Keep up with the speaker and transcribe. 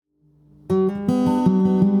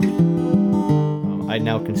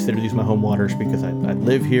now consider these my home waters because I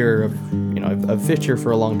live here. I've fished here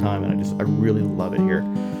for a long time, and I really love it here.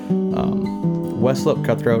 West Slope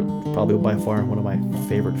cutthroat, probably by far one of my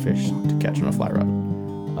favorite fish to catch on a fly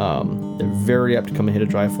rod. They're very apt to come and hit a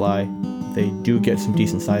dry fly. They do get some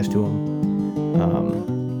decent size to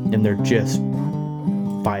them, and they're just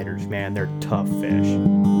fighters, man. They're tough fish.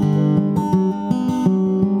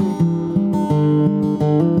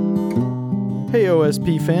 Hey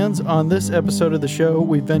OSP fans, on this episode of the show,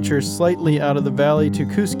 we venture slightly out of the valley to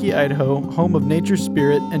Kuski, Idaho, home of Nature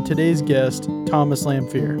Spirit, and today's guest, Thomas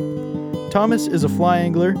Lamphere. Thomas is a fly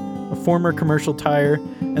angler, a former commercial tyer,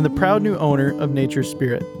 and the proud new owner of Nature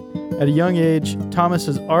Spirit. At a young age, Thomas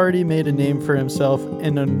has already made a name for himself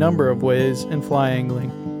in a number of ways in fly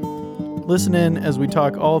angling. Listen in as we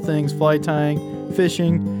talk all things fly tying,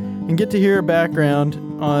 fishing, and get to hear a background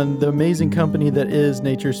on the amazing company that is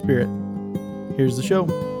Nature Spirit. Here's the show.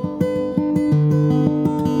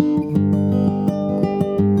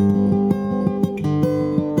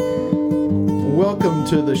 Welcome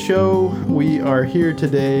to the show. We are here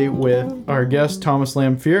today with our guest, Thomas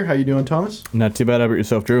Lamphere. How you doing, Thomas? Not too bad. How about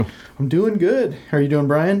yourself, Drew? I'm doing good. How are you doing,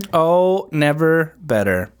 Brian? Oh, never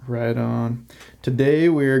better. Right on. Today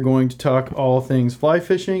we are going to talk all things fly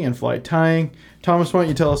fishing and fly tying. Thomas, why don't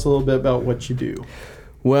you tell us a little bit about what you do?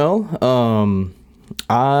 Well,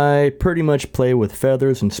 I pretty much play with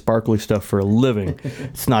feathers and sparkly stuff for a living.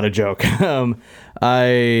 It's not a joke. In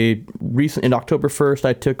October 1st,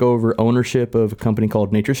 I took over ownership of a company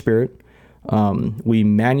called Nature Spirit. We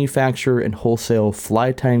manufacture and wholesale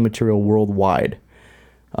fly tying material worldwide.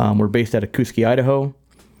 We're based out of Kuski, Idaho.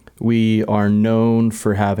 We are known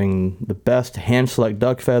for having the best hand-select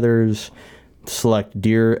duck feathers, select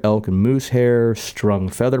deer, elk, and moose hair, strung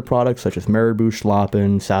feather products such as marabou,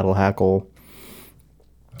 schlappen, saddle hackle.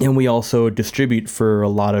 And we also distribute for a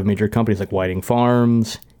lot of major companies like Whiting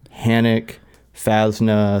Farms, Hannock,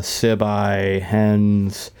 Phasna, Sibai,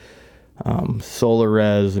 Hens,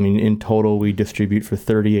 Solarez. I mean, in total, we distribute for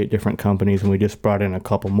 38 different companies, and we just brought in a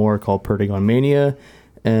couple more called Perdigon Mania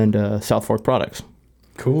and South Fork Products.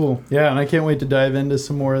 Cool. Yeah, and I can't wait to dive into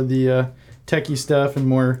some more of the techie stuff and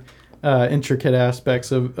more intricate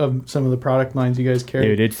aspects of some of the product lines you guys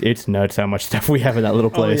carry. Dude, it's nuts how much stuff we have in that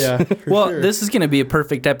little place. Oh, yeah, Well, sure. This is going to be a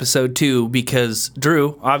perfect episode, too, because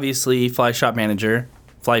Drew, obviously fly shop manager,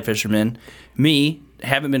 fly fisherman. Me,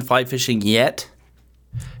 haven't been fly fishing yet.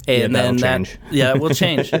 And that'll then change. It will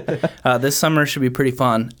change. This summer should be pretty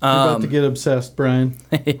fun. You're about to get obsessed, Brian.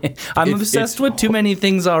 I'm obsessed with too many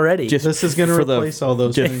things already. This is going to replace all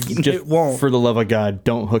those things. Just It won't. for the love of God,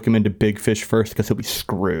 don't hook him into big fish first because he'll be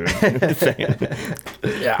screwed.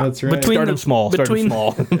 Yeah, That's right. Start him small. Between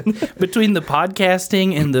the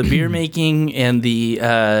podcasting and the beer making and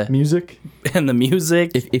the Music?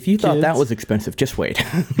 music. If you thought that Kids. was expensive, just wait.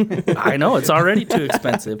 I know, it's already too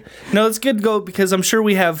expensive. No, it's good to go because I'm sure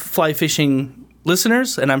we have fly fishing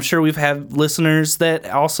listeners, and I'm sure we've had listeners that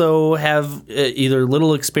also have either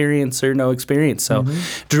little experience or no experience. So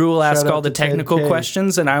Drew will ask out all the to Ted technical K.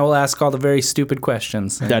 questions, and I will ask all the very stupid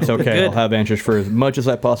questions. That's okay. Good. I'll have answers for as much as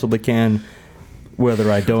I possibly can.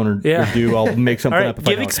 Whether I don't or do, I'll make All something right, up. If I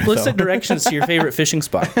give don't, explicit so. directions to your favorite fishing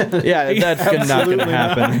spot. Yeah, that's not going to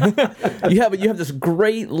happen. you have this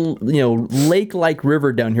great, lake-like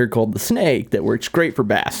river down here called the Snake that works great for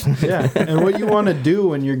bass. Yeah. And what you want to do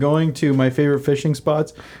when you're going to my favorite fishing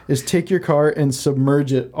spots is take your car and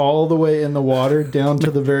submerge it all the way in the water down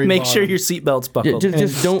to the very Make bottom. sure your seatbelt's buckled. and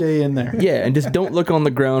just don't stay in there. Yeah, and just don't look on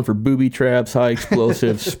the ground for booby traps, high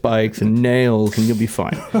explosives, spikes, and nails, and you'll be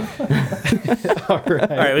fine. All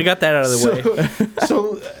right. All right, we got that out of the way.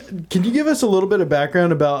 So, can you give us a little bit of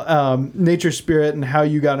background about Nature Spirit and how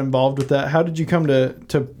you got involved with that? How did you come to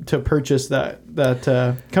purchase that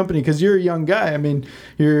company? Because you're a young guy. I mean,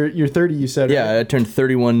 you're 30. You said. Yeah, right? I turned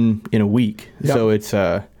 31 in a week. Yep. So it's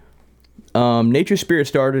Nature Spirit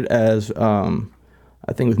started as I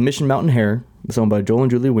think it was Mission Mountain Hare. It was owned by Joel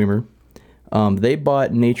and Julie Weimer. They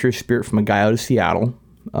bought Nature Spirit from a guy out of Seattle,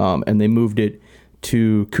 and they moved it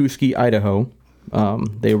to Kuski, Idaho.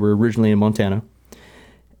 They were originally in Montana.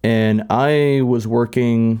 And I was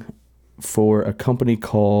working for a company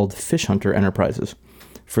called Fish Hunter Enterprises.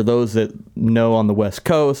 For those that know on the West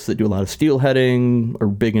Coast, that do a lot of steelheading, or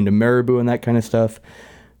big into marabou and that kind of stuff,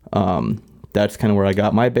 that's kind of where I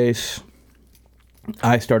got my base.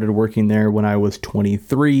 I started working there when I was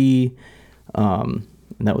 23, and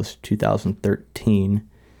that was 2013.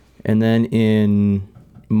 And then in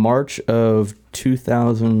March of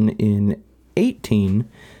 2018,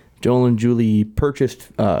 Joel and Julie purchased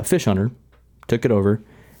Fish Hunter, took it over,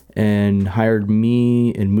 and hired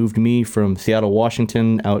me and moved me from Seattle,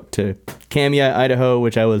 Washington out to Kamiah, Idaho,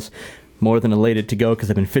 which I was more than elated to go because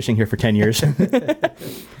I've been fishing here for 10 years.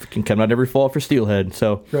 Can come out every fall for steelhead.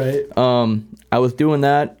 So Right. I was doing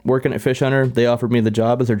that, working at Fish Hunter. They offered me the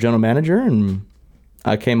job as their general manager, and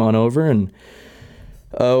I came on over, and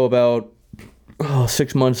about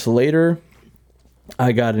 6 months later,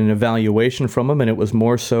 I got an evaluation from them, and it was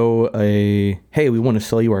more so a, hey, we want to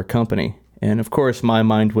sell you our company. And of course, my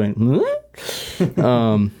mind went,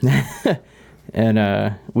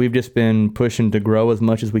 and we've just been pushing to grow as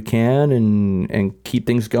much as we can and keep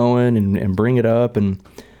things going and bring it up. And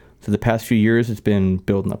so the past few years, it's been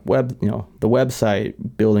building up the website,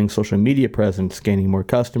 building social media presence, gaining more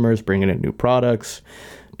customers, bringing in new products,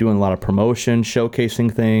 doing a lot of promotion,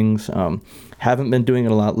 showcasing things. Haven't been doing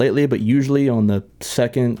it a lot lately, but usually on the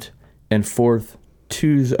second and fourth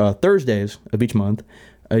Thursdays of each month,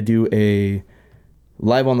 I do a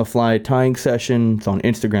live on the fly tying session. It's on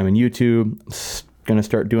Instagram and YouTube. Going to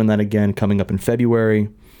start doing that again coming up in February.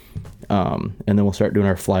 And then we'll start doing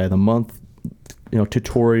our fly of the month,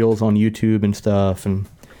 tutorials on YouTube and stuff and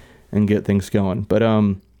get things going. But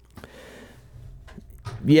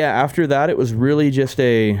after that, it was really just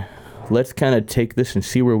let's kind of take this and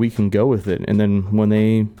see where we can go with it. And then when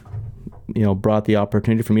they, brought the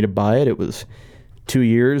opportunity for me to buy it, it was 2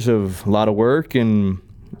 years of a lot of work, and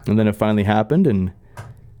then it finally happened,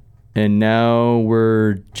 and now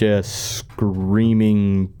we're just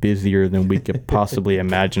screaming busier than we could possibly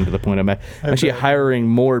imagine, to the point I'm actually hiring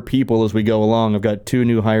more people as we go along. I've got 2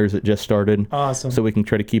 new hires that just started. Awesome. So we can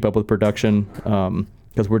try to keep up with production,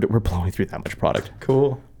 because we're blowing through that much product.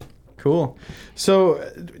 Cool. So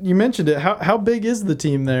you mentioned it. How big is the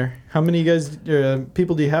team there? How many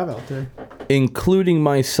people do you have out there? Including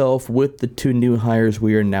myself with the 2 new hires,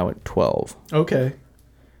 we are now at 12. Okay.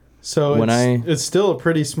 So it's still a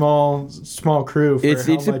pretty small crew.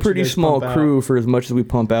 It's a pretty small crew for as much as we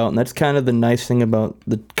pump out, and that's kind of the nice thing about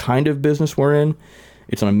the kind of business we're in.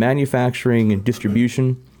 It's on manufacturing and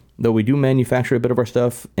distribution, though we do manufacture a bit of our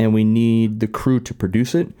stuff, and we need the crew to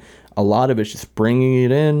produce it. A lot of it's just bringing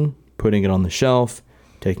it in, putting it on the shelf,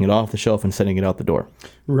 taking it off the shelf, and sending it out the door.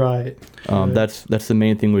 Right. That's the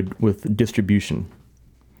main thing with distribution.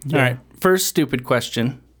 All right. First stupid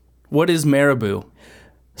question. What is marabou?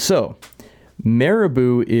 So,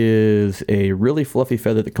 marabou is a really fluffy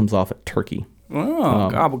feather that comes off a turkey. Oh,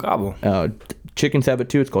 gobble, gobble. Chickens have it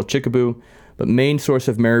too. It's called chickaboo. But main source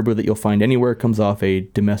of marabou that you'll find anywhere comes off a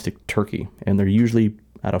domestic turkey. And they're usually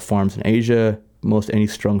out of farms in Asia. Most any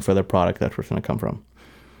strung feather product, that's where it's going to come from.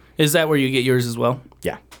 Is that where you get yours as well?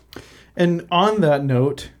 Yeah. And on that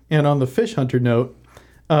note, and on the Fish Hunter note,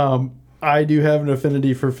 I do have an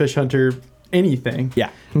affinity for Fish Hunter anything.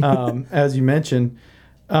 Yeah. As you mentioned.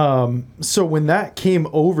 So when that came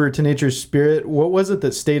over to Nature's Spirit, what was it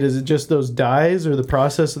that stayed? Is it just those dyes or the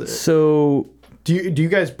process? So do you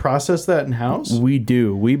guys process that in house? We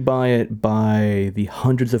do. We buy it by the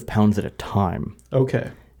hundreds of pounds at a time.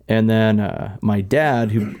 Okay. And then my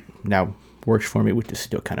dad, who now works for me, which is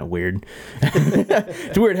still kind of weird.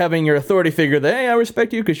 It's weird having your authority figure that, hey, I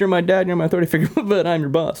respect you because you're my dad and you're my authority figure, but I'm your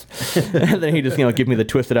boss. And then he just, give me the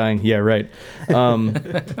twisted eye. Yeah, right.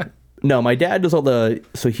 No, my dad does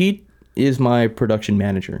so he is my production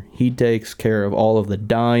manager. He takes care of all of the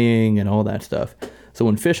dyeing and all that stuff. So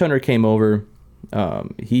when Fish Hunter came over,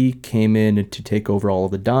 he came in to take over all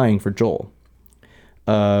of the dyeing for Joel.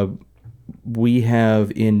 We have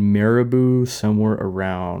in marabou somewhere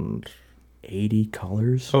around 80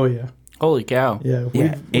 colors. Oh, yeah. Holy cow. Yeah.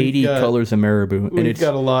 Yeah, 80 colors of marabou. We've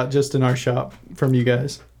got a lot just in our shop from you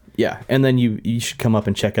guys. Yeah, and then you should come up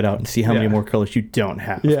and check it out and see how many more colors you don't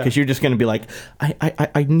have. Yeah. Because you're just going to be like,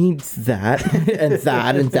 I need that and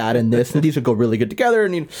that and that and this. And these would go really good together.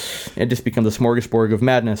 And it just becomes a smorgasbord of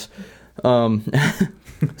madness.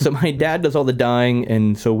 So my dad does all the dyeing,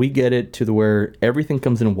 and so we get it to where everything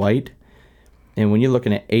comes in white. And when you're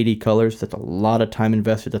looking at 80 colors, that's a lot of time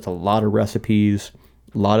invested. That's a lot of recipes,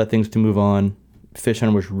 a lot of things to move on. Fish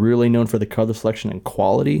Hunter was really known for the color selection and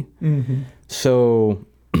quality. Mm-hmm. So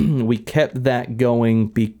we kept that going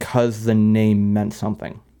because the name meant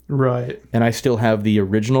something. Right. And I still have the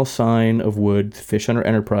original sign of wood, Fish Hunter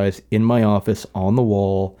Enterprise, in my office on the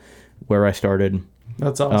wall where I started.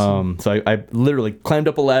 That's awesome. So I literally climbed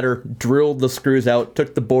up a ladder, drilled the screws out,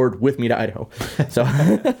 took the board with me to Idaho. So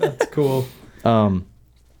that's cool. So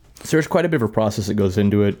there's quite a bit of a process that goes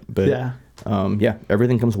into it, but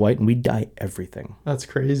everything comes white and we dye everything. That's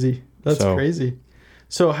crazy. That's crazy.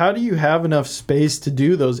 So how do you have enough space to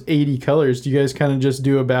do those 80 colors? Do you guys kind of just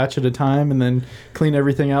do a batch at a time and then clean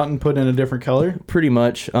everything out and put in a different color? Pretty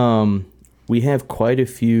much. We have quite a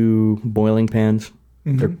few boiling pans.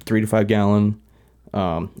 They're 3 to 5 gallon.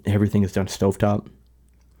 Everything is done stovetop.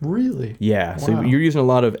 Really? Yeah. So Wow. you're using a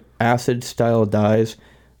lot of acid style dyes,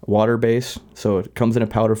 water base. So it comes in a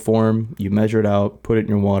powder form. You measure it out, put it in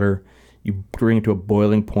your water. You bring it to a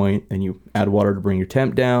boiling point, and you add water to bring your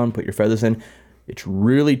temp down. Put your feathers in. It's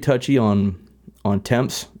really touchy on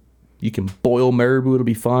temps. You can boil marabou; it'll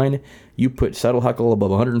be fine. You put saddle huckle above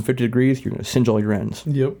 150 degrees, you're going to singe all your ends.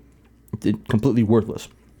 Yep. It's completely worthless.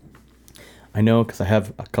 I know because I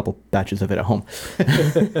have a couple batches of it at home.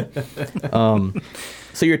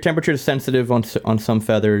 So your temperature is sensitive on some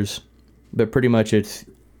feathers, but pretty much you're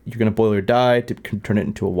going to boil your dye to turn it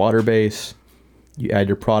into a water base. You add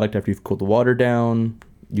your product after you've cooled the water down.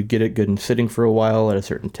 You get it good and sitting for a while at a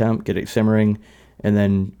certain temp, get it simmering, and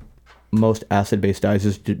then most acid-based dyes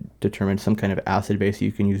is determine some kind of acid base.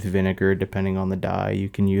 You can use vinegar depending on the dye. You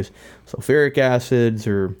can use sulfuric acids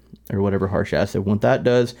or whatever harsh acid. What that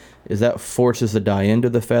does is that forces the dye into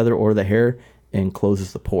the feather or the hair and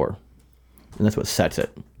closes the pore. And that's what sets it.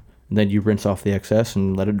 And then you rinse off the excess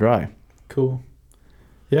and let it dry. Cool.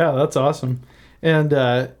 Yeah, that's awesome. And,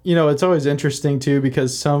 it's always interesting, too,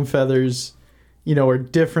 because some feathers, are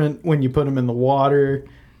different when you put them in the water.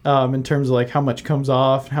 In terms of like how much comes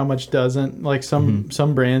off, how much doesn't. Like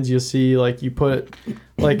some brands you'll see, like you put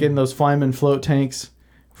like in those Flyman float tanks,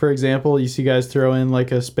 for example, you see guys throw in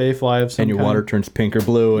like a spay fly of some and your kind. water turns pink or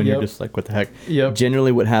blue, and you're just like, what the heck? Yep.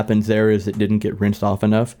 Generally what happens there is it didn't get rinsed off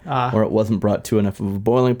enough, or it wasn't brought to enough of a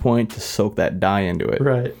boiling point to soak that dye into it.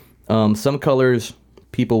 Right. Some colors,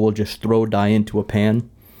 people will just throw dye into a pan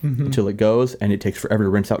until it goes, and it takes forever to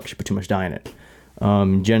rinse out because you put too much dye in it.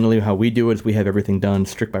 Generally, how we do it is we have everything done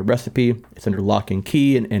strict by recipe. It's under lock and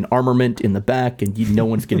key and armament in the back, and no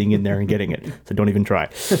one's getting in there and getting it. So don't even try.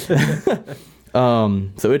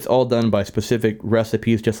 So it's all done by specific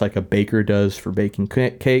recipes, just like a baker does for baking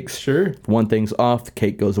cakes. Sure. If one thing's off, the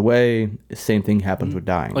cake goes away. The same thing happens with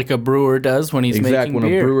dyeing. Like a brewer does when he's making when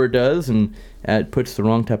beer. a brewer does, and puts the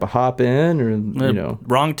wrong type of hop in, or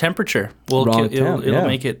wrong temperature. It'll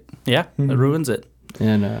make it. Yeah, it ruins it.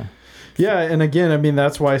 And yeah, and again, I mean,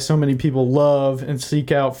 that's why so many people love and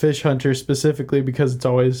seek out fish hunters specifically, because it's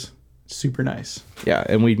always super nice. yeah,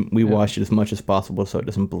 and we wash it as much as possible so it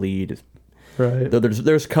doesn't bleed. Right. Though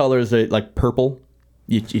there's colors that like purple,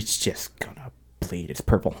 it's just gonna bleed. It's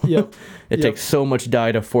purple. Yep. It takes so much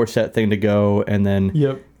dye to force that thing to go, and then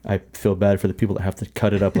Yep. I feel bad for the people that have to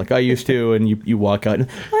cut it up like I used to, and you walk out and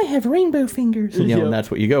I have rainbow fingers, and, and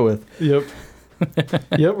that's what you go with. Yep.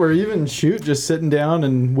 Yep, or even just sitting down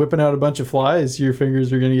and whipping out a bunch of flies, your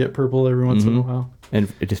fingers are going to get purple every once in a while.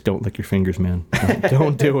 And just don't lick your fingers, man.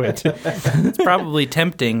 Don't do it. It's probably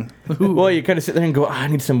tempting. Well, you kind of sit there and go, I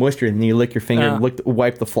need some moisture, and then you lick your finger and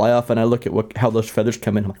wipe the fly off, and I look at how those feathers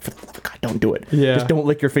come in. I'm like, for the love of God, don't do it. Yeah. Just don't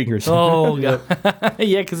lick your fingers. Oh, God.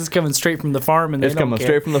 Yeah, because it's coming straight from the farm, and It's coming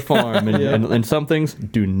straight from the farm, and some things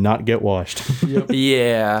do not get washed. Yep.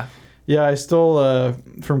 Yeah. Yeah, I stole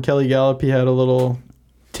from Kelly Gallup. He had a little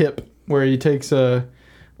tip where he takes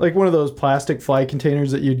like one of those plastic fly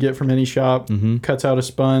containers that you'd get from any shop, cuts out a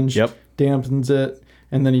sponge, dampens it,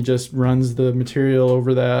 and then he just runs the material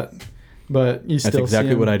over that. But you still That's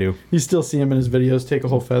exactly what I do. You still see him in his videos take a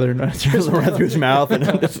whole feather and run it through His mouth. And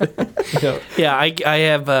Yeah, I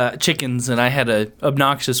have chickens, and I had a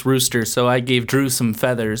obnoxious rooster, so I gave Drew some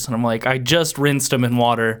feathers, and I'm like, I just rinsed them in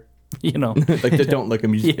water. Like, just don't lick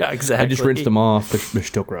them. Yeah, exactly. I just rinsed them off, but they're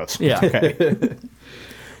still gross. Yeah. Okay.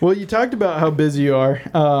 Well, you talked about how busy you are,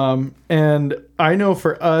 and I know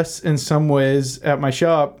for us, in some ways, at my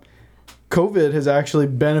shop, COVID has actually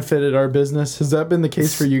benefited our business. Has that been the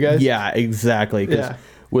case for you guys? Yeah, exactly. Because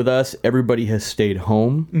with us, everybody has stayed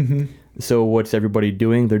home. Mm-hmm. So what's everybody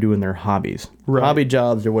doing? They're doing their hobbies. Right. Hobby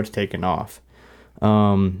jobs are what's taken off.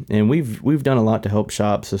 And we've done a lot to help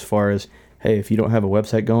shops as far as, hey, if you don't have a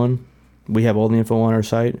website going, we have all the info on our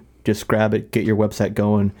site. Just grab it, get your website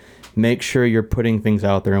going. Make sure you're putting things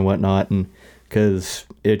out there and whatnot, and because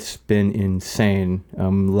it's been insane.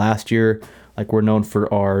 Last year, like, we're known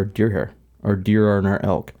for our deer hair, our deer and our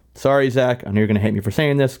elk. Sorry, Zach, I know you're going to hate me for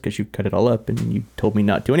saying this because you cut it all up and you told me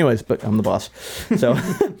not to anyways, but I'm the boss. So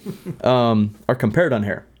our Compare-Done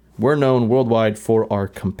hair. We're known worldwide for our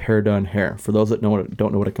Compare-Done hair. For those that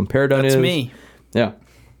don't know what a Compare-Done is. That's me. Yeah.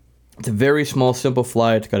 It's a very small, simple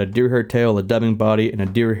fly. It's got a deer hair tail, a dubbing body, and a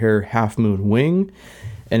deer hair half-moon wing.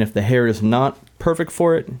 And if the hair is not perfect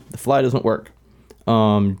for it, the fly doesn't work.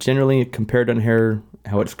 Generally, Compare-Done hair,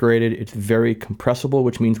 how it's graded, it's very compressible,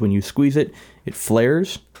 which means when you squeeze it, it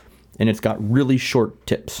flares, and it's got really short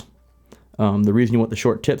tips. The reason you want the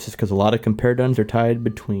short tips is because a lot of compare duns are tied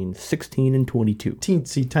between 16 and 22.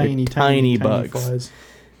 Teensy tiny, They're tiny bugs. flies.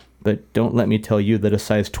 But don't let me tell you that a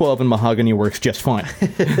size 12 in mahogany works just fine.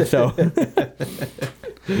 So,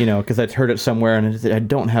 because I'd heard it somewhere, and I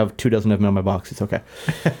don't have 24 of them in my box. It's okay.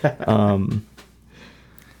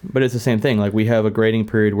 But it's the same thing. Like, we have a grading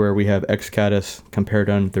period where we have Excadus, compare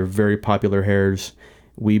dun. They're very popular hairs.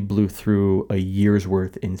 We blew through a year's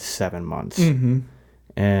worth in 7 months. Mm-hmm.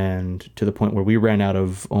 And to the point where we ran out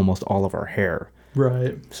of almost all of our hair.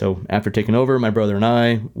 Right. So after taking over, my brother and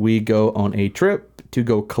I, we go on a trip to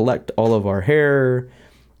go collect all of our hair,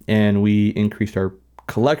 and we increased our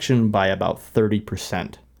collection by about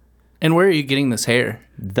 30%. And where are you getting this hair?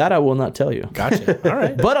 That I will not tell you. Gotcha. All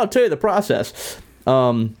right. But I'll tell you the process.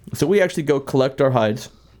 So we actually go collect our hides,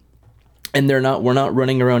 and we're not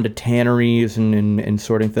running around to tanneries and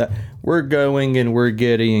sorting that. We're going and we're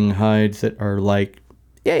getting hides that are like,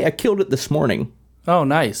 yeah, I killed it this morning. Oh,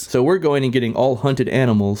 nice. So we're going and getting all hunted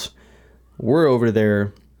animals. We're over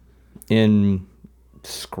there in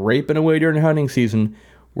scraping away during hunting season.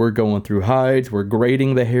 We're going through hides. We're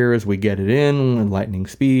grading the hair as we get it in lightning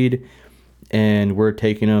speed. And we're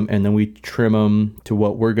taking them, and then we trim them to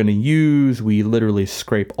what we're going to use. We literally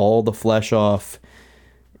scrape all the flesh off.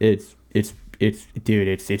 It's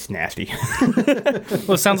nasty.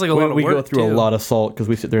 Well, it sounds like a lot of work, we go through too. a lot of salt because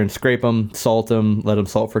we sit there and scrape them, salt them, let them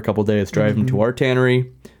salt for a couple days, drive them to our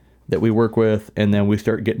tannery that we work with, and then we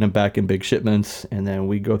start getting them back in big shipments, and then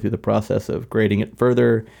we go through the process of grading it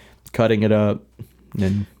further, cutting it up.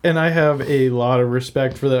 And I have a lot of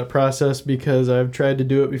respect for that process because I've tried to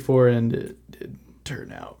do it before and it didn't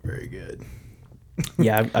turn out very good.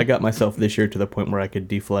 yeah, I got myself this year to the point where I could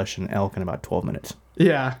deflesh an elk in about 12 minutes.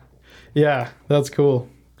 Yeah, that's cool.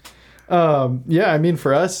 I mean,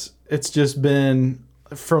 for us, it's just been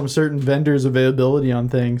from certain vendors' availability on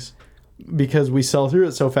things because we sell through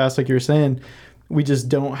it so fast, like you were saying. We just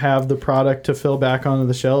don't have the product to fill back onto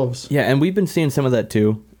the shelves. Yeah, and we've been seeing some of that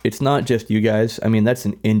too. It's not just you guys. I mean, that's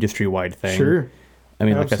an industry-wide thing. Sure. I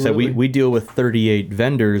mean, like Absolutely. I said, we deal with 38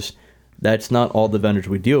 vendors. That's not all the vendors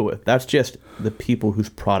we deal with. That's just the people whose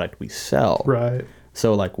product we sell. Right.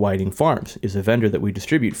 So, like Whiting Farms is a vendor that we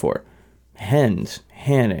distribute for. Hens,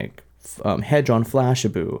 Hannock, Hedge on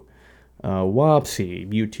Flashaboo,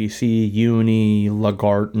 Wapsie, UTC, Uni,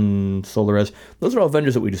 Lagarten, Solares. Those are all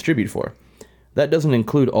vendors that we distribute for. That doesn't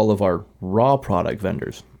include all of our raw product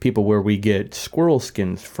vendors, people where we get squirrel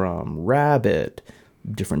skins from, rabbit,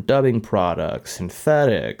 different dubbing products,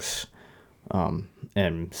 synthetics.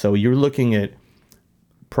 And so you're looking at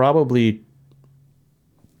probably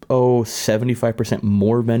 75%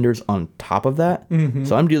 more vendors on top of that. Mm-hmm.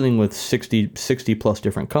 So I'm dealing with 60 plus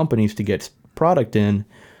different companies to get product in.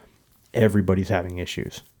 Everybody's having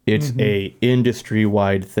issues. It's a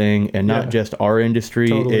industry-wide thing, and not just our industry.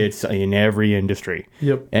 Totally. It's in every industry.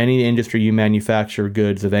 Yep. Any industry you manufacture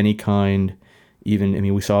goods of any kind. Even, I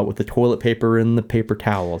mean, we saw it with the toilet paper and the paper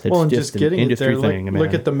towels. It's just an getting industry it there. thing.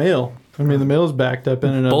 Look at the mail. I mean, the mail's backed up in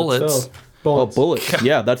and of Bullets. itself. Oh, bullets.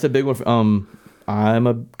 Yeah, that's a big one. I'm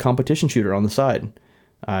a competition shooter on the side.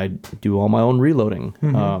 I do all my own reloading.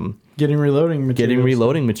 Getting reloading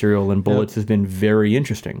material and bullets has been very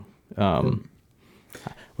interesting.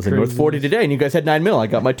 Was in North 40 today, and you guys had 9mm. I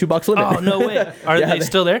got my 2-box limit. Oh, no way. Are they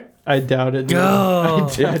still there? I doubt it. Go.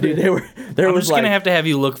 Yeah, dude, I'm just going to have to have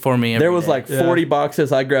you look for me every There was day. like 40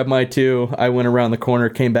 boxes. I grabbed my 2. I went around the corner,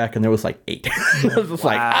 came back, and there was like 8. I was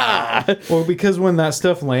just Well, because when that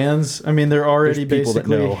stuff lands, I mean, they're already There's people that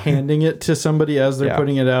basically know. handing it to somebody as they're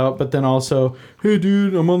putting it out. But then also, hey,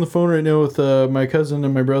 dude, I'm on the phone right now with my cousin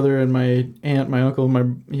and my brother and my aunt, my uncle, and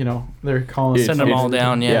my, they're calling. Send them all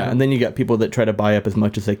down, Yeah, and then you got people that try to buy up as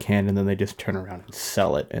much as they can, and then they just turn around and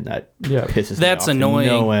sell it, and that pisses me That's off to annoying.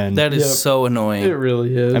 no end. That is so annoying. It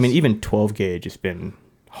really is. I mean, even 12 gauge has been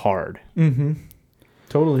hard.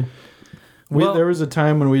 Totally. There was a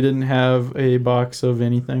time when we didn't have a box of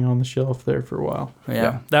anything on the shelf there for a while.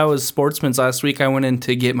 Yeah. That was Sportsman's last week. I went in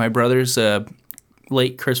to get my brother's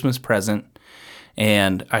late Christmas present,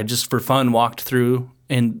 and I just for fun walked through,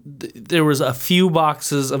 and there was a few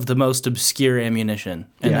boxes of the most obscure ammunition,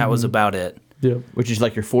 and that was about it. Yep. Which is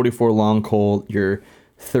like your 44 long Colt, your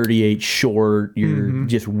 38 short, your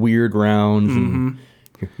just weird rounds, and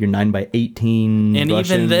your 9x18. And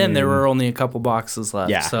Russian, even then, there were only a couple boxes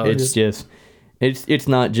left. Yeah, so it's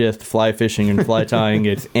not just fly fishing and fly tying.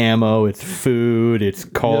 It's ammo, it's food, it's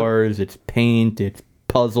cars, it's paint, it's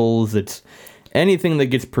puzzles, it's anything that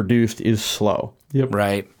gets produced is slow. Yep.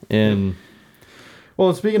 Right. And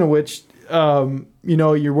Well, speaking of which,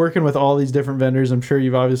 you're working with all these different vendors. I'm sure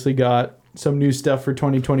you've obviously got some new stuff for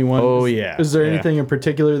 2021. Oh, yeah. Is there Yeah. anything in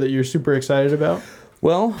particular that you're super excited about?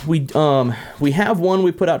 Well, we have one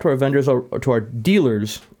we put out to our vendors or to our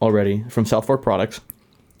dealers already from South Fork Products.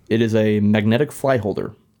 It is a magnetic fly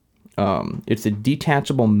holder. It's a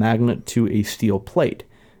detachable magnet to a steel plate.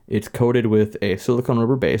 It's coated with a silicone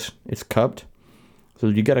rubber base. It's cupped, so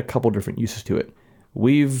you get a couple different uses to it.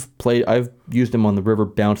 I've used them on the river,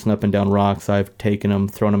 bouncing up and down rocks. I've taken them,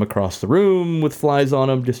 thrown them across the room with flies on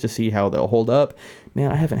them just to see how they'll hold up. Man,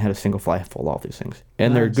 I haven't had a single fly fall off these things.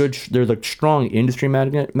 And they're good. They're like strong industry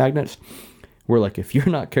magnets. Where like if you're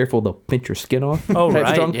not careful, they'll pinch your skin off. Oh, type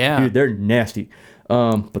right, strong. yeah. Dude, they're nasty.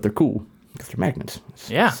 But they're cool because they're magnets. It's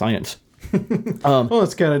Yeah. science. Well,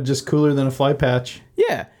 it's kind of just cooler than a fly patch.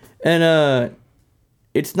 Yeah, and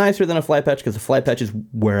it's nicer than a fly patch because the fly patches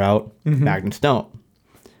wear out. Magnets don't.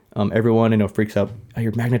 Everyone freaks out. Oh,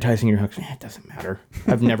 you're magnetizing your hooks. It doesn't matter.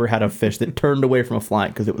 I've never had a fish that turned away from a fly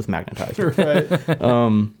because it was magnetized. Right.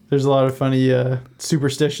 There's a lot of funny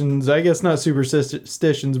superstitions. I guess not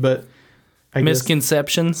superstitions, but I guess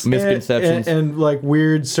Misconceptions. Misconceptions. and like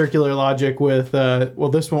weird circular logic with well,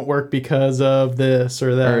 this won't work because of this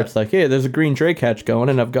or that. Or it's like, hey, there's a green drake hatch going,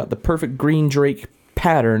 and I've got the perfect green drake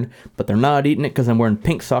pattern, but they're not eating it because I'm wearing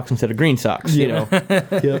pink socks instead of green socks. You know,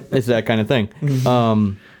 Yep. it's that kind of thing.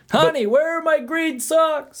 Honey, where are my green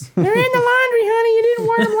socks? They're in the laundry, honey. You didn't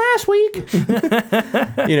wear them last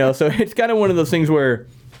week. So it's kind of one of those things where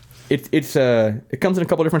it comes in a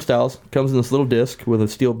couple different styles. It comes in this little disc with a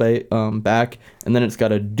steel back, and then it's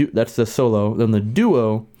got that's the solo. Then the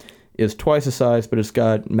duo is twice the size, but it's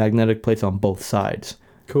got magnetic plates on both sides.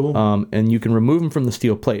 Cool. And you can remove them from the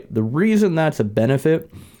steel plate. The reason that's a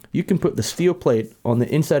benefit, you can put the steel plate on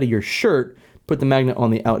the inside of your shirt, put the magnet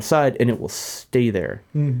on the outside, and it will stay there.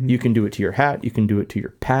 You can do it to your hat. You can do it to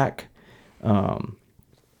your pack.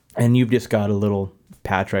 And you've just got a little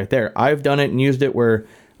patch right there. I've done it and used it where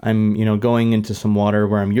I'm, going into some water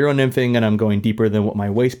where I'm Euro nymphing and I'm going deeper than what my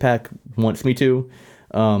waist pack wants me to.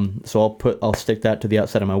 So I'll stick that to the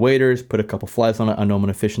outside of my waders, put a couple flies on it. I know I'm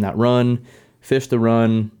going to fish in that run, fish the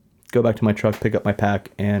run, go back to my truck, pick up my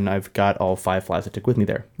pack, and I've got all 5 flies I took with me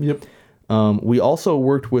there. Yep. We also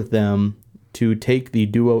worked with them to take the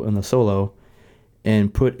duo and the solo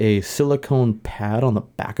and put a silicone pad on the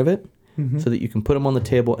back of it so that you can put them on the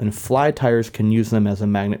table, and fly tyers can use them as a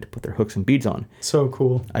magnet to put their hooks and beads on. So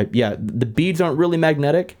cool. The beads aren't really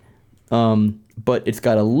magnetic, but it's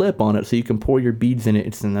got a lip on it so you can pour your beads in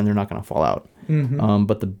it, and then they're not going to fall out.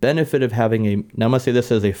 But the benefit of having now I'm going to say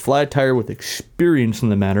this as a fly tyer with experience in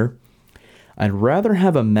the matter, I'd rather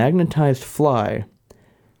have a magnetized fly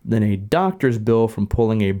than a doctor's bill from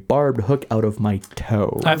pulling a barbed hook out of my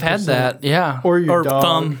toe. I've had that, yeah. Or your dog.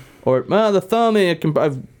 thumb. Or the thumb.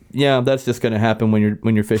 That's just going to happen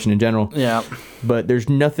when you're fishing in general. Yeah. But there's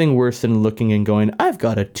nothing worse than looking and going, I've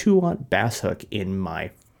got a 2-aught bass hook in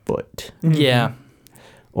my foot. Yeah.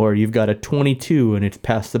 Or you've got a 22 and it's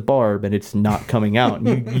past the barb and it's not coming out.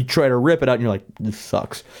 And you try to rip it out and you're like, this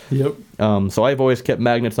sucks. Yep. So I've always kept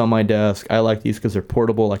magnets on my desk. I like these because they're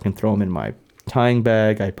portable. I can throw them in my tying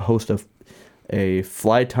bag. I host a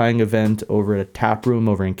fly tying event over at a tap room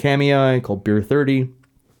over in Kamei called Beer 30.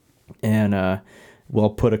 And we'll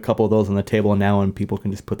put a couple of those on the table now, and people can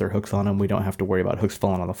just put their hooks on them. We don't have to worry about hooks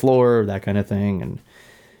falling on the floor, that kind of thing. And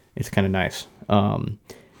it's kind of nice.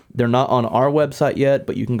 They're not on our website yet,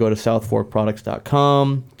 but you can go to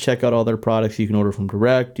southforkproducts.com, check out all their products. You can order from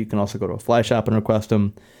direct. You can also go to a fly shop and request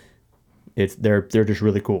them. They're just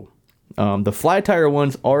really cool. The fly tyer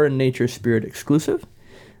ones are a Nature Spirit exclusive.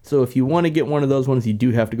 So if you want to get one of those ones, you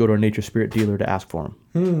do have to go to a Nature Spirit dealer to ask for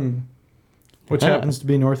them. Which happens to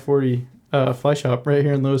be North 40 Fly Shop right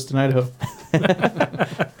here in Lewiston, Idaho.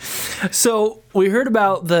 So we heard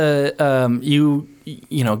about the you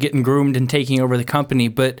getting groomed and taking over the company,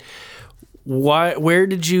 but where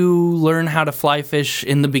did you learn how to fly fish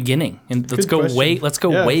in the beginning? And let's go way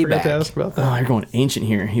back. To ask about that. Oh, you're going ancient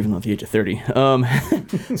here, even though at the age of 30.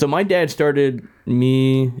 So my dad started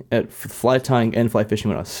me at fly tying and fly fishing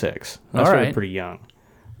when I was 6. I started pretty young.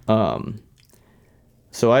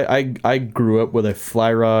 So I grew up with a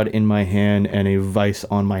fly rod in my hand and a vise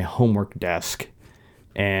on my homework desk.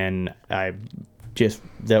 And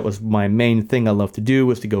that was my main thing I loved to do,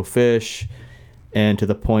 was to go fish. And to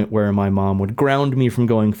the point where my mom would ground me from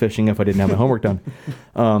going fishing if I didn't have my homework done.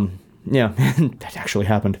 That actually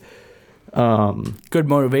happened. Good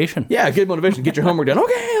motivation. Yeah, good motivation. Get your homework done.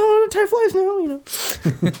 Okay, I want to tie flies now.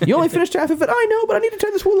 You only finished half of it. I know, but I need to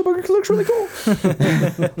tie this Wheeler because it looks really cool.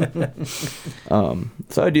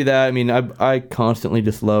 So I do that. I mean, I constantly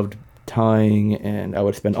just loved tying, and I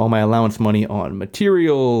would spend all my allowance money on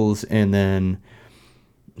materials, and then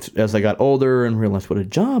as I got older and realized what a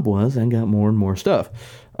job was, I got more and more stuff.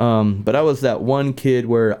 But I was that one kid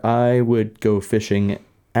where I would go fishing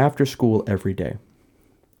after school every day.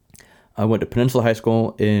 I went to Peninsula High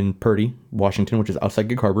School in Purdy, Washington, which is outside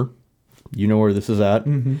Gig Harbor. You know where this is at.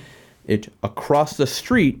 Mm-hmm. Across the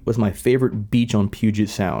street was my favorite beach on Puget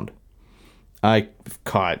Sound. I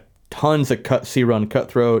caught tons of sea run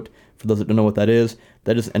cutthroat. For those that don't know what that is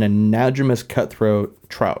an anadromous cutthroat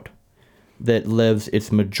trout that lives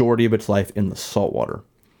its majority of its life in the saltwater.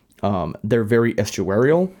 They're very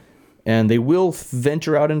estuarial, and they will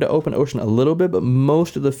venture out into open ocean a little bit, but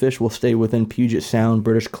most of the fish will stay within Puget Sound,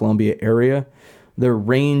 British Columbia area. Their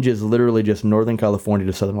range is literally just northern California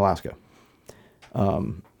to southern Alaska.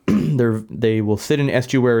 They will sit in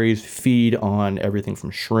estuaries, feed on everything from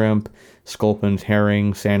shrimp, sculpins,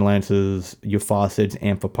 herring, sand lances, euphausiids,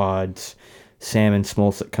 amphipods, salmon,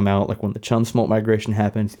 smolts that come out. Like when the chum smolt migration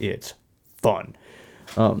happens, it's fun.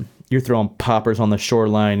 You're throwing poppers on the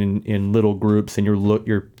shoreline in little groups, and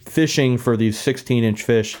you're fishing for these 16-inch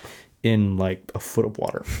fish in like a foot of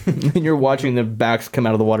water. And you're watching the backs come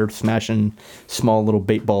out of the water smashing small little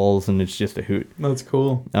bait balls, and it's just a hoot. That's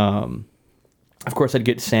cool. Of course, I'd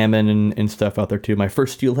get salmon and stuff out there too. My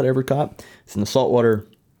first steelhead I ever caught is in the saltwater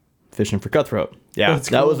fishing for cutthroat. Yeah, that's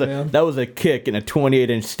cool, that was a kick in a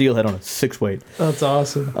 28-inch steelhead on a 6-weight. That's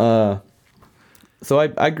awesome. So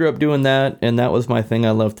I grew up doing that, and that was my thing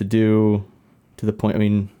I loved to do, to the point, I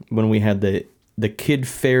mean, when we had the kid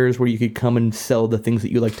fairs where you could come and sell the things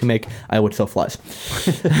that you like to make, I would sell flies.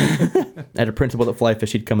 I had a principal that fly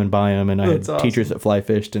fished, he'd come and buy them, and I had teachers that fly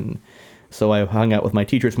fished, and so I hung out with my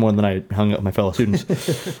teachers more than I hung out with my fellow students.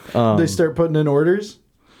 They start putting in orders?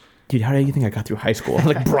 Dude, how do you think I got through high school?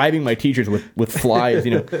 Like bribing my teachers with flies,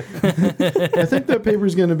 you know. I think that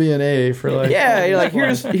paper's going to be an A for like... Yeah, you're like,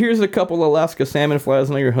 here's a couple Alaska salmon flies,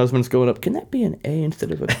 and now your husband's going up. Can that be an A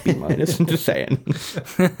instead of a B minus? I'm just saying.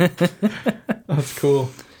 That's cool.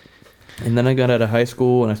 And then I got out of high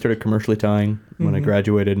school, and I started commercially tying when I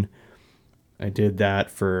graduated. I did that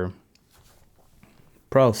for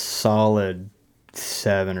probably solid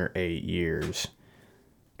 7 or 8 years,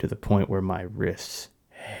 to the point where my wrists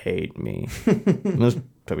hate me. There's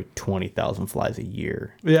probably 20,000 flies a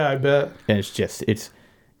year. Yeah, I bet. And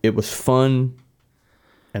it was fun,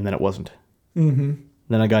 and then it wasn't. Mm-hmm.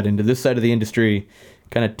 Then I got into this side of the industry,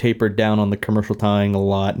 kind of tapered down on the commercial tying a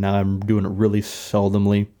lot. Now I'm doing it really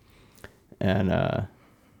seldomly, and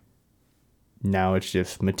now it's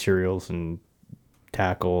just materials and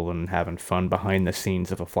tackle and having fun behind the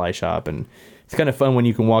scenes of a fly shop. And it's kind of fun when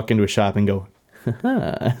you can walk into a shop and go,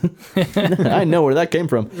 I know where that came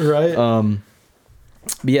from. Right.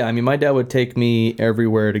 But yeah, I mean, my dad would take me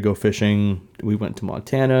everywhere to go fishing. We went to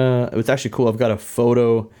Montana. It was actually cool. I've got a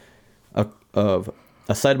photo of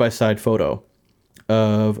a side-by-side photo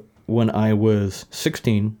of when I was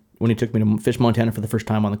 16, when he took me to fish Montana for the first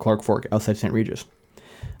time on the Clark Fork outside St. Regis.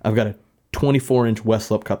 I've got a 24-inch West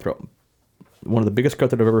Slope cutthroat. One of the biggest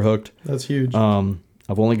cutthroat I've ever hooked. That's huge.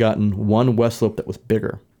 I've only gotten one West Slope that was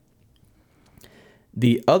bigger.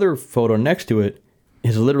 The other photo next to it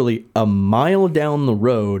is literally a mile down the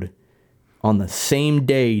road on the same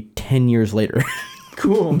day 10 years later.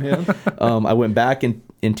 Cool, man. I went back in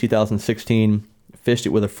 2016, fished it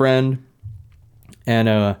with a friend,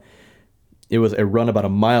 and it was a run about a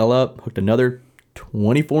mile up, hooked another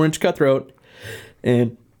 24-inch cutthroat,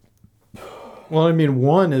 and... Well, I mean,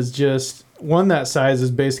 one that size is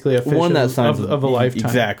basically a fish of a lifetime.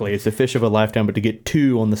 Exactly. It's a fish of a lifetime, but to get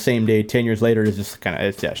two on the same day 10 years later is just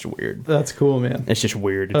it's just weird. That's cool, man. It's just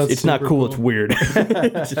weird. It's not cool, it's weird.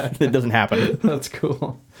 It doesn't happen. That's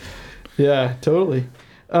cool. Yeah, totally.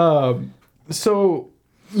 So,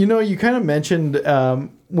 you kind of mentioned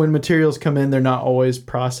when materials come in, they're not always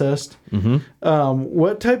processed. Mm-hmm.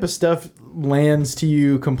 What type of stuff lands to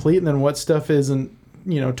you complete, and then what stuff isn't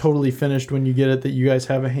totally finished when you get it that you guys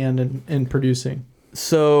have a hand in producing?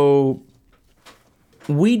 So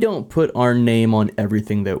we don't put our name on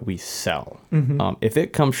everything that we sell. Mm-hmm. If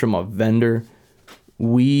it comes from a vendor,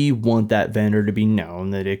 we want that vendor to be known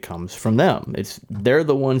that it comes from them. They're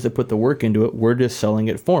the ones that put the work into it. We're just selling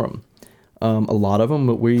it for them. A lot of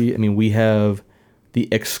them, we have the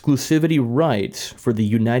exclusivity rights for the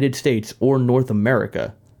United States or North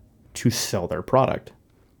America to sell their product.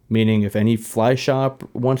 Meaning if any fly shop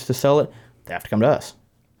wants to sell it, they have to come to us.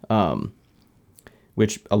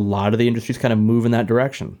 Which a lot of the industries kind of move in that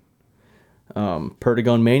direction.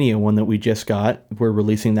 Perdigon Mania, one that we just got, we're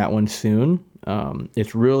releasing that one soon.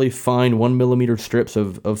 It's really fine 1mm strips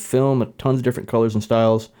of film, tons of different colors and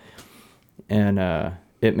styles. And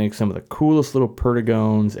It makes some of the coolest little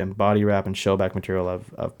perdigons and body wrap and shellback material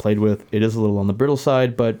I've played with. It is a little on the brittle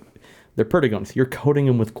side, but they're perdigons. You're coating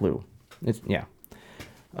them with glue.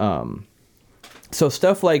 So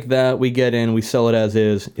stuff like that we get in, we sell it as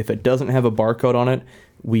is. If it doesn't have a barcode on it,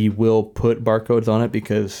 we will put barcodes on it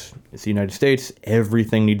because it's the United States.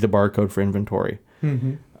 Everything needs a barcode for inventory.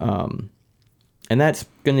 Mm-hmm. And that's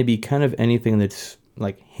going to be kind of anything that's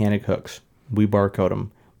like Hanek hooks. We barcode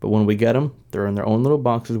them. But when we get them, they're in their own little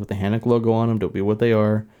boxes with the Hanek logo on them. Don't be what they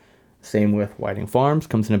are. Same with Whiting Farms.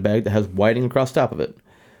 Comes in a bag that has Whiting across top of it.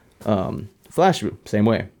 Flashabou, same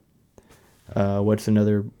way. What's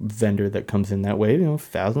another vendor that comes in that way?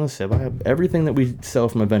 Phasma, Siva, everything that we sell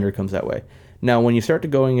from a vendor comes that way. Now, when you start to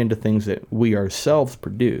going into things that we ourselves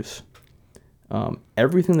produce,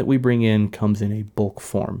 everything that we bring in comes in a bulk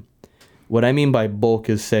form. What I mean by bulk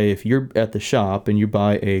is, say, if you're at the shop and you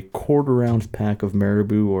buy a 1/4 ounce pack of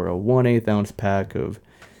marabou or a 1/8 ounce pack of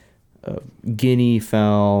guinea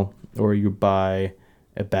fowl, or you buy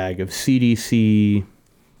a bag of CDC,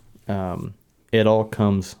 it all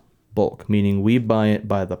comes bulk, meaning we buy it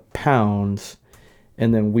by the pounds,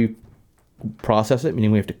 and then we process it,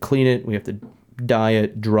 meaning we have to clean it, we have to dye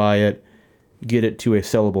it, dry it, get it to a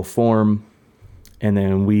sellable form, and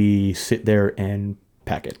then we sit there and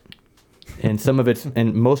pack it. And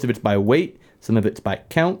most of it's by weight, some of it's by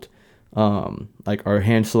count. Like our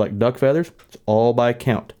hand select duck feathers, it's all by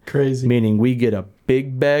count. Crazy. Meaning we get a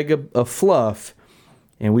big bag of fluff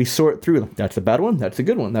and we sort through them. That's a bad one, that's a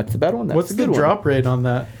good one, that's a bad one, that's What's a good one. What's the drop rate on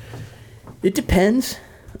that? It depends.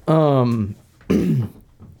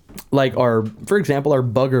 Like for example, our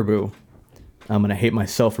buggerboo. I'm going to hate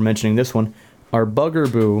myself for mentioning this one. Our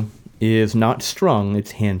buggerboo is not strung,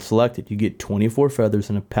 it's hand selected. You get 24 feathers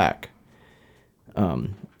in a pack.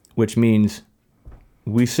 Which means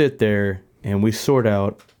we sit there and we sort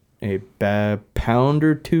out a pound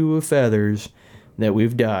or two of feathers that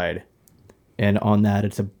we've dyed. And on that,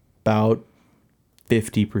 it's about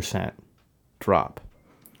 50% drop.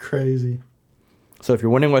 Crazy. So if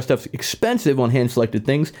you're wondering why stuff's expensive on hand-selected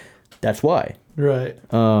things, that's why. Right.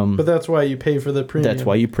 But that's why you pay for the premium. That's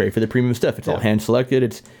why you pay for the premium stuff. It's all hand-selected.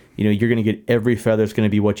 It's, you're going to get every feather that's going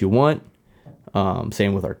to be what you want.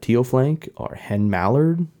 Same with our teal flank, our hen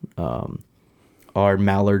mallard, our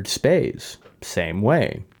mallard spays. Same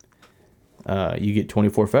way. You get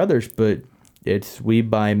 24 feathers, but we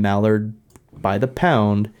buy mallard by the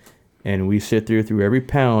pound, and we sit through every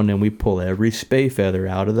pound, and we pull every spay feather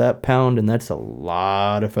out of that pound, and that's a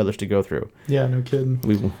lot of feathers to go through. Yeah, no kidding.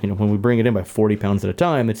 When we bring it in by 40 pounds at a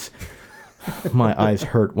time, it's my eyes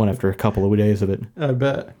hurt after a couple of days of it. I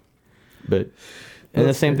bet. But and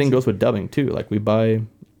the same thing goes with dubbing too. Like we buy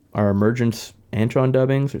our Emergence Antron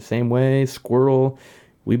dubbings the same way. Squirrel,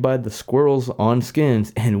 we buy the squirrels on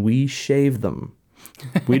skins and we shave them.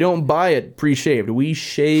 We don't buy it pre-shaved. We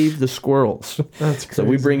shave the squirrels. That's crazy. So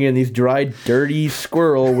we bring in these dried, dirty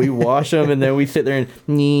squirrel. We wash them, and then we sit there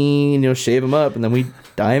and shave them up, and then we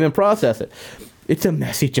dye them and process it. It's a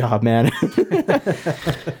messy job, man.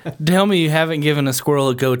 Tell me you haven't given a squirrel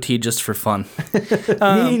a goatee just for fun.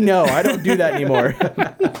 No, I don't do that anymore.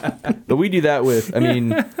 But we do that with,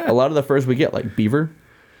 a lot of the furs we get, like beaver.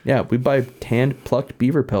 Yeah, we buy tanned, plucked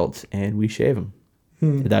beaver pelts, and we shave them.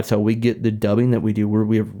 That's how we get the dubbing that we do.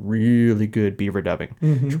 We have really good beaver dubbing.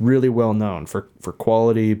 Mm-hmm. It's really well known for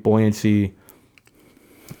quality, buoyancy,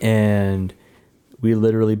 and we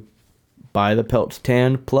literally buy the pelts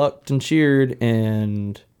tanned, plucked, and sheared,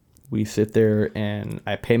 and we sit there and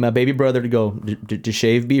I pay my baby brother to go to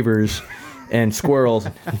shave beavers and squirrels.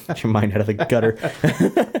 Get your mind out of the gutter.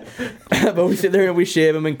 But we sit there and we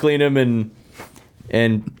shave them and clean them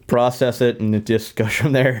and process it, and it just goes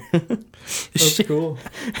from there. That's cool.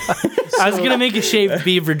 I was going to make a shaved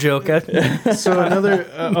beaver joke. So another,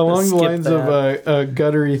 along the lines of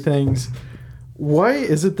guttery things, why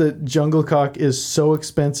is it that jungle cock is so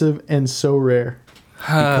expensive and so rare?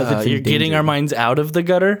 You're getting our minds out of the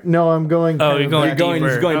gutter? No, I'm going... Oh, you're going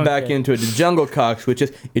He's deeper. going back into it. The jungle cocks, which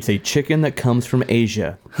is, it's a chicken that comes from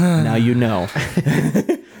Asia. Now you know.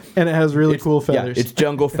 And it has really cool feathers. Yeah, it's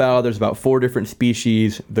jungle fowl. There's about 4 different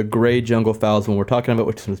species. The gray jungle fowls, when we're talking about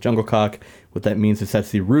which is jungle cock, what that means is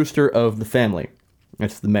that's the rooster of the family.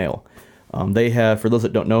 That's the male. They have, for those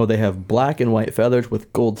that don't know, they have black and white feathers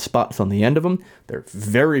with gold spots on the end of them. They're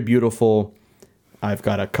very beautiful. I've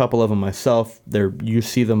got a couple of them myself. You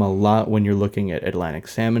see them a lot when you're looking at Atlantic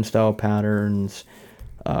salmon style patterns,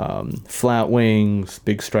 flat wings,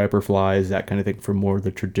 big striper flies, that kind of thing, for more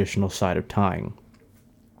the traditional side of tying.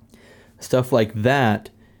 Stuff like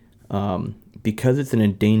that, because it's an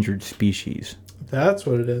endangered species. That's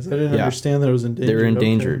what it is. I didn't understand that it was endangered. They're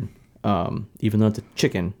endangered. Even though it's a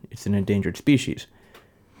chicken, it's an endangered species.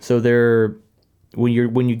 So when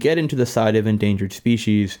you get into the side of endangered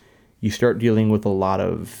species, you start dealing with a lot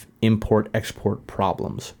of import-export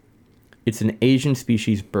problems. It's an Asian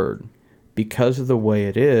species bird. Because of the way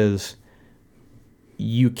it is,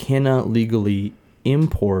 you cannot legally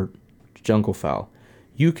import junglefowl.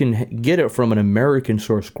 You can get it from an American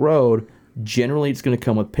source grown. Generally, it's going to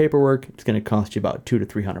come with paperwork. It's going to cost you about $200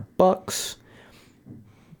 to $300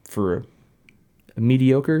 for a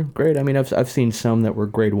mediocre grade. I mean, I've seen some that were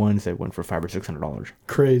grade ones that went for $500 or $600.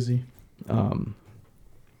 Crazy.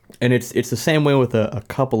 And it's the same way with a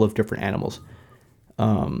couple of different animals.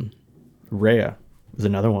 Rhea is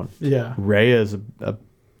another one. Yeah. Rhea is a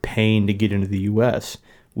pain to get into the U.S.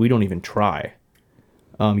 We don't even try.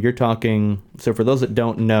 You're talking... So for those that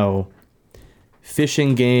don't know, Fish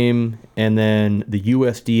and Game and then the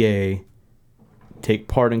USDA take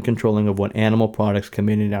part in controlling of what animal products come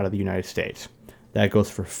in and out of the United States. That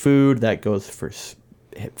goes for food, that goes for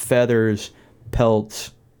feathers,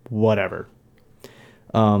 pelts, whatever.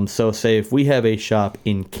 So say if we have a shop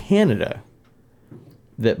in Canada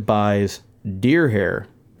that buys deer hair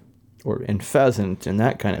and pheasant and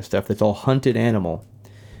that kind of stuff, that's all hunted animal,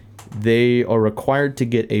 they are required to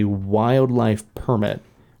get a wildlife permit,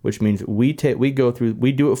 which means we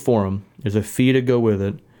do it for them. There's a fee to go with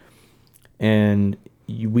it, and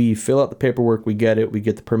we fill out the paperwork. We get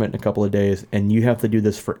the permit in a couple of days, and you have to do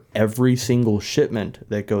this for every single shipment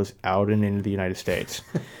that goes out and into the United States.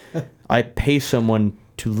 I pay someone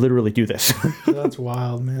to literally do this. That's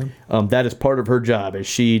wild, man. That is part of her job. Is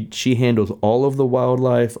she handles all of the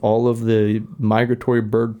wildlife, all of the migratory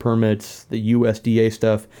bird permits, the USDA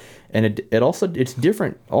stuff, and it's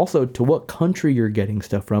different also to what country you're getting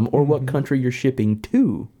stuff from or what country you're shipping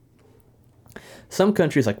to. Some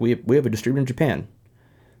countries, like we have a distributor in Japan.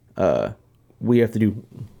 We have to do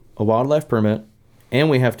a wildlife permit, and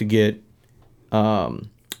we have to get a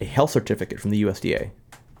health certificate from the USDA.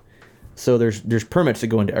 So there's permits that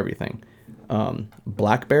go into everything.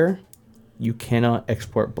 Black bear, you cannot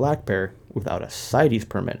export black bear without a CITES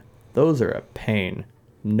permit. Those are a pain.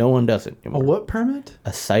 No one does it anymore. A what permit?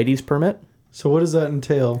 A CITES permit. So what does that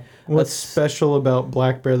entail? What's That's- special about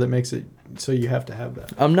black bear that makes it so you have to have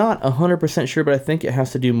that? I'm not 100% sure, but I think it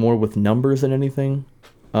has to do more with numbers than anything,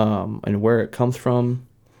 and where it comes from.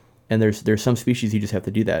 And there's some species you just have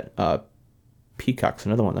to do that. Peacock's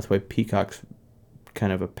another one. That's why peacock's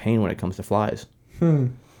kind of a pain when it comes to flies.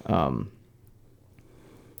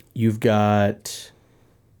 You've got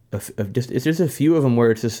there's a few of them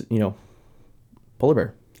where it's just, polar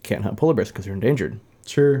bear. You can't hunt polar bears because they're endangered.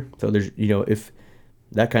 Sure. So there's, if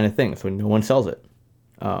that kind of thing. So no one sells it.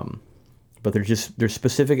 But there's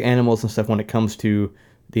specific animals and stuff when it comes to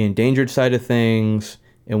the endangered side of things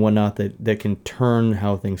and whatnot that can turn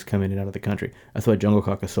how things come in and out of the country. That's why jungle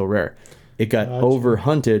cock is so rare. It got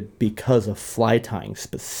overhunted because of fly tying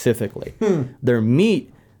specifically. Their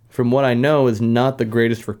meat, from what I know, is not the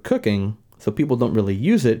greatest for cooking, so people don't really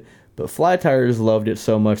use it. But fly tyers loved it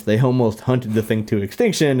so much they almost hunted the thing to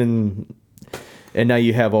extinction, and now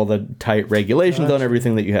you have all the tight regulations on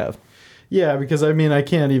everything that you have. Yeah, because I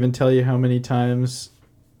can't even tell you how many times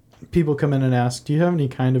people come in and ask, "Do you have any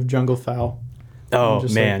kind of jungle fowl?" Oh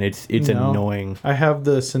man, like, it's no. annoying. I have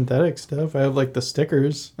the synthetic stuff. I have like the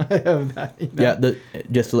stickers. I have that. Yeah,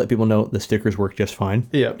 just to let people know, the stickers work just fine.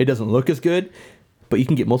 Yeah. It doesn't look as good, but you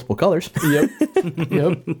can get multiple colors. Yep.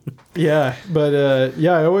 Yeah, but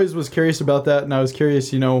I always was curious about that, and I was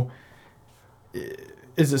curious, is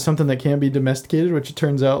it something that can be domesticated? Which it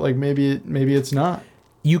turns out like maybe it's not.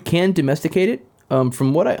 You can domesticate it.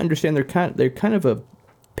 From what I understand, they're kind of a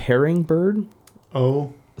pairing bird.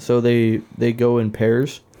 Oh. So they go in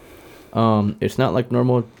pairs. It's not like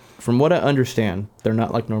normal. From what I understand, they're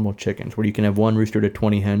not like normal chickens where you can have one rooster to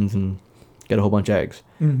 20 hens and get a whole bunch of eggs.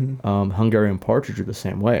 Hungarian partridge are the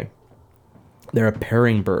same way. They're a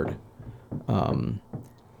pairing bird.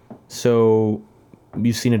 So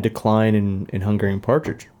you've seen a decline in Hungarian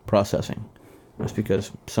partridge processing. That's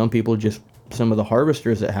because some of the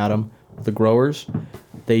harvesters that had them, the growers,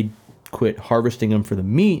 they quit harvesting them for the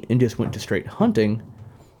meat and just went to straight hunting.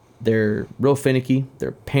 They're real finicky. They're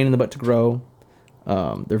a pain in the butt to grow.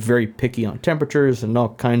 They're very picky on temperatures and all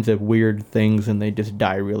kinds of weird things, and they just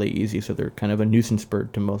die really easy. So they're kind of a nuisance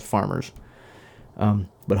bird to most farmers.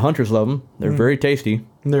 But hunters love them. They're very tasty.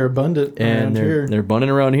 And they're abundant And they're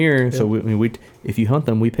abundant around here. Yeah. So we if you hunt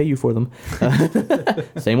them, we pay you for them.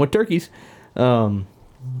 Same with turkeys.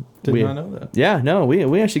 Did not know that. Yeah, no,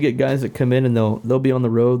 we actually get guys that come in and they'll be on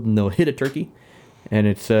the road and they'll hit a turkey. And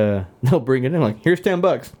it's they'll bring it in like, here's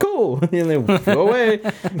 $10, cool, and then they go away,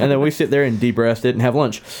 and then we sit there and deep-breast it and have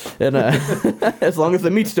lunch, and as long as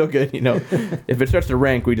the meat's still good, if it starts to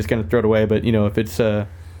rank, we just kind of throw it away. But if it's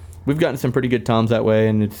we've gotten some pretty good toms that way,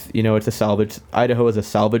 and it's it's a salvage. Idaho is a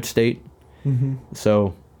salvage state,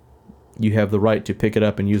 so you have the right to pick it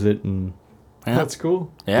up and use it, and That's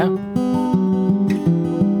cool. Yeah.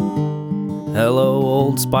 Hello,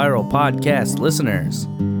 Old Spiral podcast listeners.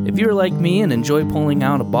 If you're like me and enjoy pulling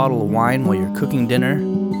out a bottle of wine while you're cooking dinner,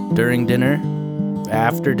 during dinner,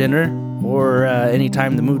 after dinner, or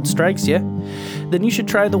anytime the mood strikes you, then you should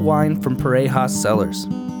try the wine from Parejas Cellars.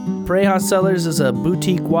 Parejas Cellars is a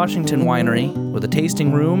boutique Washington winery with a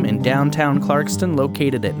tasting room in downtown Clarkston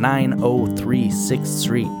located at 903 6th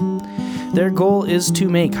Street. Their goal is to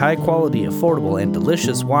make high-quality, affordable, and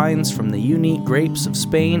delicious wines from the unique grapes of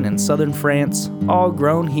Spain and southern France, all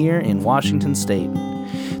grown here in Washington State.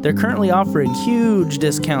 They're currently offering huge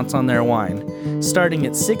discounts on their wine, starting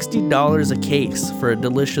at $60 a case for a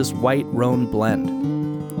delicious white Rhone blend.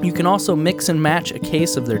 You can also mix and match a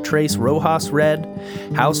case of their Trace Rojas Red,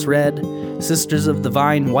 House Red, Sisters of the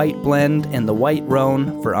Vine White Blend, and the White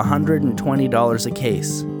Rhone for $120 a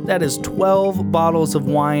case. That is 12 bottles of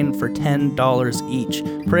wine for $10 each.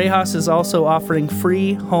 Parejas is also offering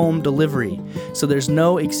free home delivery, so there's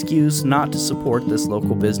no excuse not to support this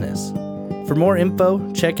local business. For more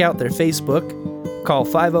info, check out their Facebook, call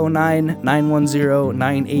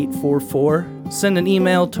 509-910-9844, send an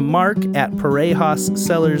email to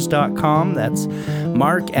mark@parejascellars.com, that's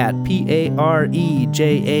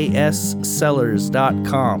mark@PAREJAS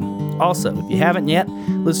sellars.com. Also, if you haven't yet,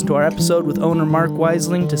 listen to our episode with owner Mark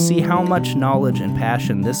Weisling to see how much knowledge and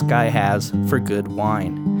passion this guy has for good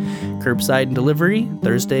wine. Curbside and delivery,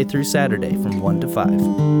 Thursday through Saturday from 1 to 5.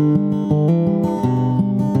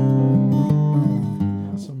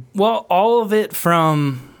 Well, all of it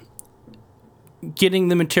from getting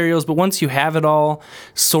the materials, but once you have it all,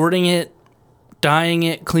 sorting it, dyeing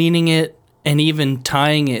it, cleaning it, and even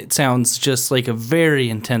tying it sounds just like a very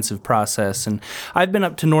intensive process. And I've been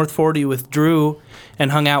up to North 40 with Drew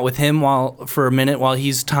and hung out with him for a minute while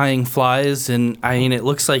he's tying flies. And I mean, it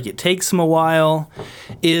looks like it takes him a while.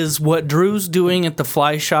 Is what Drew's doing at the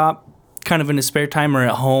fly shop kind of in his spare time or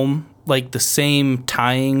at home, like the same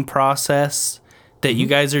tying process that you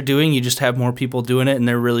guys are doing? You just have more people doing it and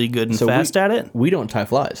they're really good and fast at it? We don't tie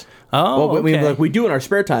flies. Oh, well, okay. we do in our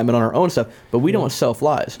spare time and on our own stuff, but we don't sell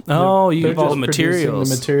flies. Oh, you They're have all the just producing materials.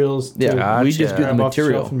 The materials. Yeah, Gotcha. we just do the grab off the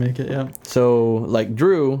material. shelf and make it. Yeah. So, like,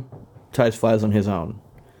 Drew ties flies on his own.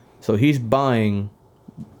 So he's buying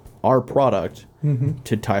our product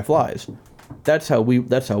to tie flies. That's how we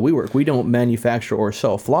work. We don't manufacture or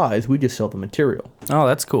sell flies. We just sell the material. Oh,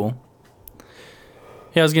 that's cool.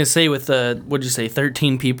 Yeah, I was going to say with, what'd you say,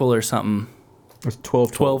 13 people or something? It's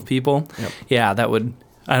 12 people? Yep. Yeah, that would,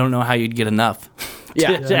 I don't know how you'd get enough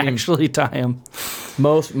to actually tie them.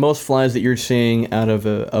 Most flies that you're seeing out of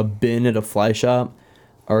a bin at a fly shop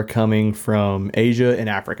are coming from Asia and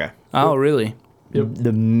Africa. Oh, really? Yep.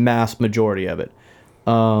 The mass majority of it.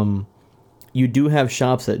 You do have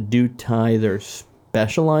shops that do tie their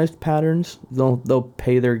specialized patterns. They'll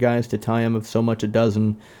pay their guys to tie them of so much a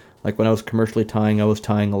dozen. Like when I was commercially tying, I was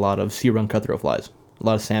tying a lot of sea run cutthroat flies, a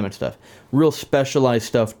lot of salmon stuff. Real specialized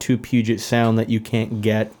stuff to Puget Sound that you can't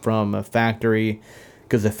get from a factory.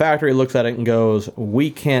 Because the factory looks at it and goes,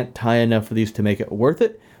 we can't tie enough of these to make it worth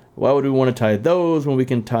it. Why would we want to tie those when we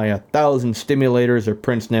can tie 1,000 stimulators or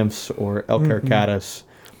prince nymphs or Elk caddis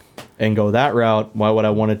and go that route? Why would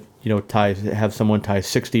I want to have someone tie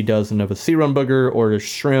 60 dozen of a sea run booger or a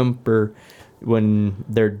shrimp or when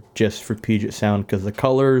they're just for Puget Sound, because the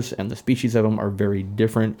colors and the species of them are very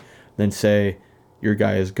different than, say, your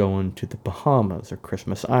guy is going to the Bahamas or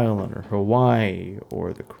Christmas Island or Hawaii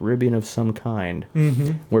or the Caribbean of some kind,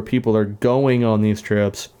 where people are going on these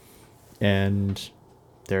trips and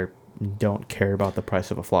they don't care about the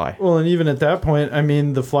price of a fly. Well, and even at that point, I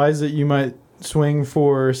mean, the flies that you might swing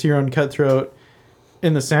for sea run cutthroat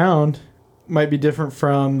in the Sound might be different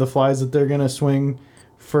from the flies that they're going to swing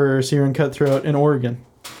for sea run cutthroat in Oregon.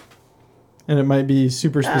 And it might be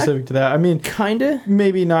super specific to that. I mean, Kinda.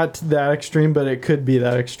 maybe not to that extreme, but it could be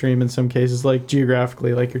that extreme in some cases, like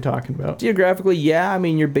geographically, like you're talking about. Geographically, yeah. I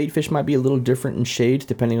mean, your bait fish might be a little different in shades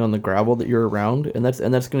depending on the gravel that you're around, and that's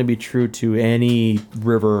going to be true to any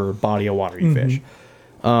river or body of water you fish.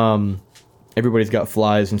 Everybody's got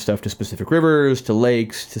flies and stuff to specific rivers, to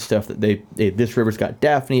lakes, to stuff that this river's got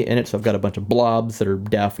Daphne in it, so I've got a bunch of blobs that are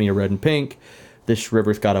Daphne or red and pink. This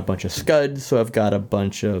river's got a bunch of scuds, so I've got a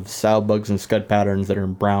bunch of sow bugs and scud patterns that are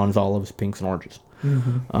in browns, olives, pinks, and oranges.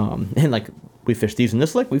 And like we fish these in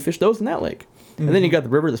this lake, we fish those in that lake. And then you got the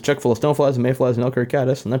river that's chock full of stoneflies and mayflies and elk hair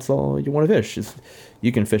caddis, and that's all you want to fish.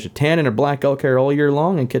 You can fish a tan and a black elk hair all year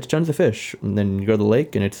long and catch tons of fish. And then you go to the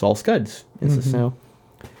lake and it's all scuds. It's the snow.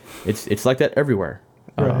 It's like that everywhere.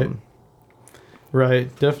 Right.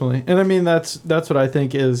 Right, definitely. And I mean, that's what I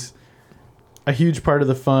think is a huge part of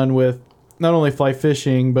the fun with not only fly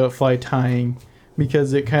fishing, but fly tying,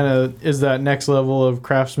 because it kind of is that next level of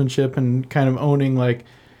craftsmanship and kind of owning like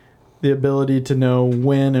the ability to know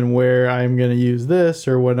when and where I'm going to use this,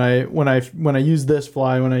 or when I use this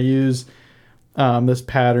fly, when I use this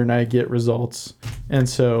pattern, I get results. And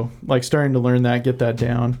so like starting to learn that, get that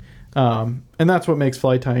down. And that's what makes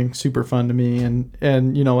fly tying super fun to me.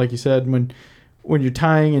 And you know, like you said, when you're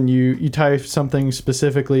tying and you tie something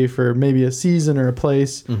specifically for maybe a season or a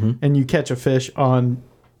place, and you catch a fish on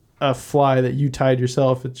a fly that you tied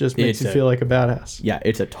yourself, it just makes you feel like a badass. Yeah,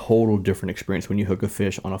 it's a total different experience when you hook a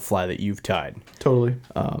fish on a fly that you've tied. Totally.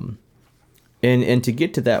 And to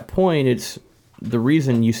get to that point, it's the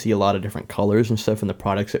reason you see a lot of different colors and stuff in the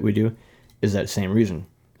products that we do is that same reason.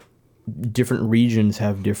 Different regions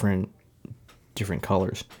have different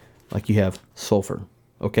colors. Like you have sulfur.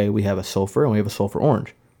 Okay, we have a sulfur and we have a sulfur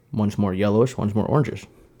orange. One's more yellowish, one's more orangish.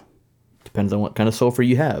 Depends on what kind of sulfur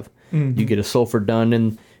you have. You get a sulfur done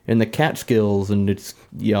in the Catskills, and it's,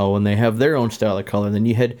 you know, and they have their own style of color. And then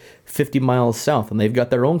you head 50 miles south and they've got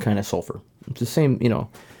their own kind of sulfur. It's the same, you know,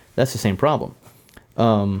 that's the same problem.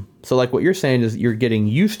 So like what you're saying is you're getting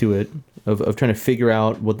used to it, of trying to figure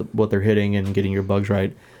out what they're hitting and getting your bugs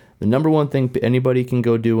right. The number one thing anybody can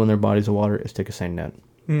go do when their body's of water is take a seine net.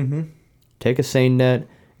 Take a seine net.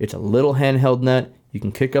 It's a little handheld net. You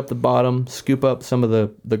can kick up the bottom, scoop up some of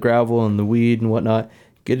the gravel and the weed and whatnot,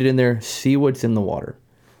 get it in there, see what's in the water.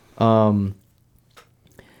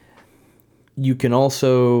 You can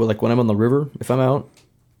also, like when I'm on the river, if I'm out,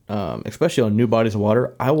 especially on new bodies of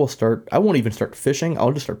water, I won't even start fishing.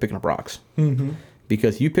 I'll just start picking up rocks.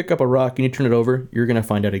 Because you pick up a rock and you turn it over, you're going to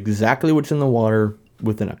find out exactly what's in the water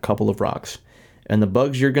within a couple of rocks. And the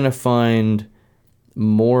bugs you're going to find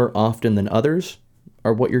more often than others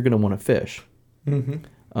are what you're going to want to fish.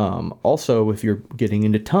 Also, if you're getting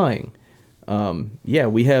into tying,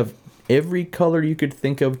 we have every color you could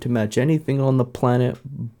think of to match anything on the planet,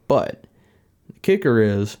 but the kicker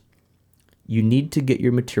is you need to get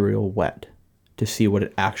your material wet to see what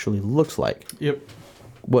it actually looks like.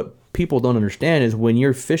 What people don't understand is when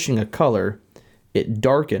you're fishing a color, it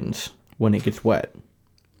darkens when it gets wet.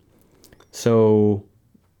 So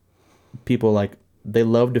people they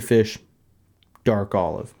love to fish dark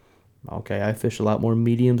olive. Okay, I fish a lot more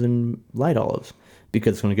mediums and light olives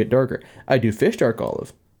because it's going to get darker. I do fish dark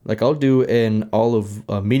olive. Like I'll do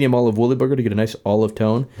a medium olive woolly bugger to get a nice olive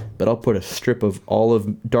tone, but I'll put a strip of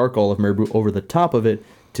dark olive marabou over the top of it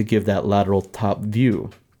to give that lateral top view,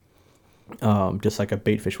 just like a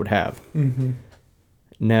bait fish would have.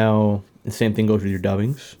 Now, the same thing goes with your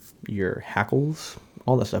dubbings, your hackles,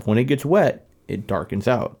 all that stuff. When it gets wet, it darkens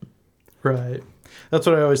out. Right. That's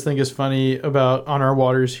what I always think is funny about on our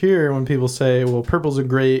waters here when people say, well, purple's a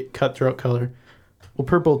great cutthroat color. Well,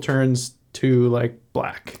 purple turns to like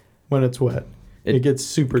black when it's wet. It gets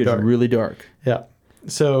super dark. It's really dark. Yeah.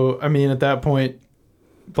 So, I mean, at that point,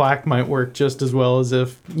 black might work just as well as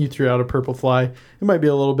if you threw out a purple fly. It might be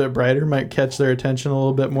a little bit brighter, might catch their attention a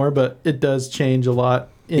little bit more, but it does change a lot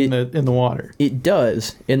in the water. It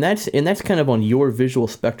does. And that's kind of on your visual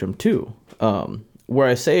spectrum too. Where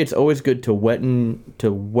I say it's always good to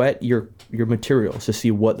wet your materials to see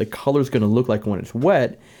what the color's going to look like when it's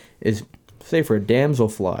wet is, say for a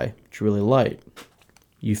damselfly, it's really light.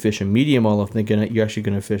 You fish a medium olive thinking you're actually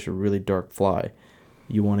going to fish a really dark fly.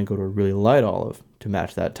 You want to go to a really light olive to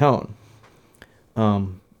match that tone.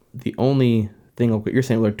 The only thing, like what you're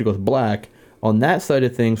saying, to go black, on that side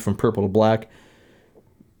of things from purple to black,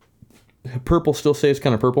 purple still stays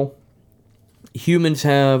kind of purple. Humans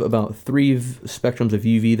have about 3 spectrums of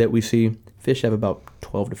UV that we see. Fish have about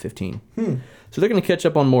 12 to 15. So they're going to catch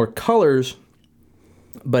up on more colors.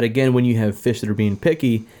 But again, when you have fish that are being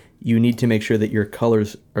picky, you need to make sure that your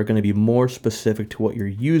colors are going to be more specific to what you're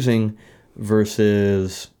using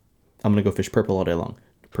versus, I'm going to go fish purple all day long.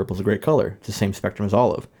 Purple's a great color. It's the same spectrum as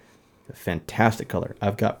olive. A fantastic color.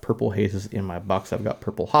 I've got purple hazes in my box. I've got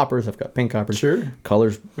purple hoppers. I've got pink hoppers. Sure.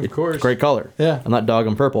 Colors. Of course. Great color. Yeah. I'm not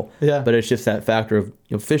dogging purple. Yeah. But it's just that factor of,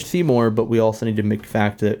 fish see more, but we also need to make the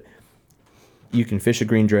fact that you can fish a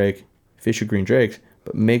green drake, fish your green drakes,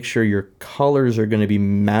 but make sure your colors are going to be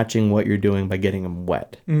matching what you're doing by getting them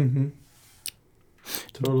wet.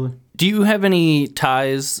 Totally. Do you have any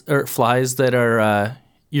ties or flies that are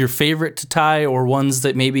your favorite to tie, or ones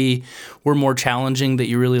that maybe were more challenging that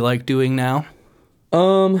you really like doing now?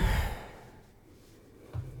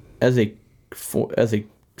 As a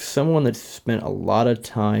someone that's spent a lot of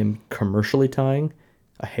time commercially tying,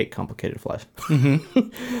 I hate complicated flies.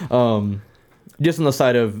 Just on the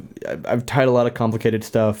side of, I've tied a lot of complicated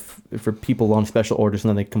stuff for people on special orders, and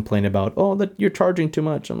then they complain about, that you're charging too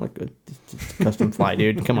much. I'm like, it's a custom fly,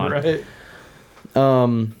 dude. Come on. Right.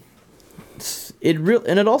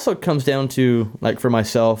 It also comes down to, like, for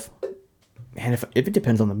myself, man, if it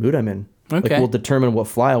depends on the mood I'm in, Okay. like, will determine what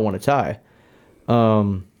fly I want to tie.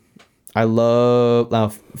 I love, now,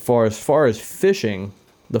 far as fishing,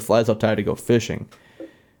 the flies I'll tie to go fishing.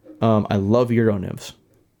 I love Euro nymphs.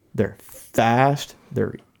 They're fast.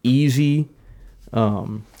 They're easy.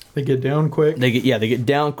 They get down quick. They get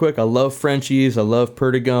down quick. I love Frenchies. I love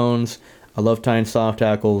Perdigons. I love tying soft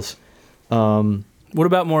tackles. What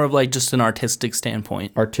about more of like just an artistic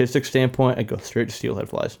standpoint? Artistic standpoint, I go straight to steelhead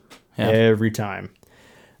flies. Yeah. Every time.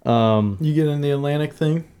 You get in the Atlantic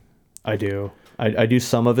thing? I do. I do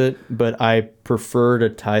some of it, but I prefer to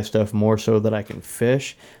tie stuff more so that I can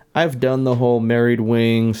fish. I've done the whole married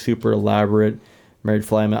wing, super elaborate married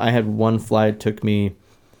fly. I had one fly, it took me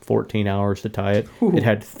 14 hours to tie it. Ooh. It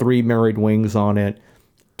had 3 married wings on it,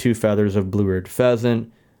 2 feathers of blue-eared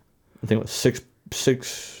pheasant. I think it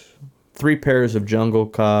was 3 pairs of jungle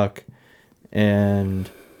cock, and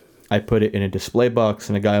I put it in a display box,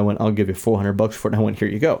 and a guy went, "I'll give you $400 for it." And I went, "Here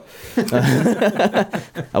you go."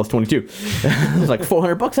 I was 22. I was like,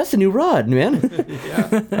 $400? That's a new rod, man.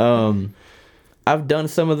 Yeah. I've done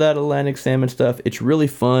some of that Atlantic salmon stuff. It's really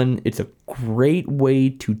fun. It's a great way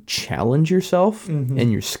to challenge yourself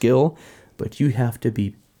and your skill, but you have to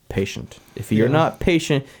be patient. If you're not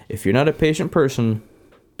patient, if you're not a patient person,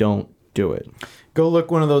 don't do it. Go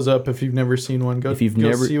look one of those up if you've never seen one. Go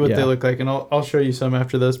see what they look like, and I'll show you some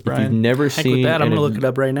after this, Brian. If you've never Heck with seen, that, I'm gonna look it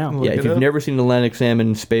up right now. if you've never seen Atlantic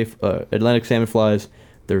salmon flies,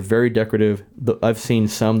 they're very decorative. I've seen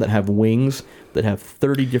some that have wings that have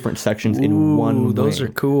 30 different sections in one wing. Those are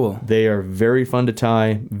cool. They are very fun to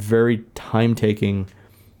tie, very time taking.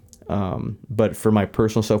 But for my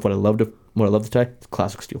personal stuff, what I love to tie is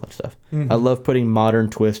classic steelhead stuff. I love putting modern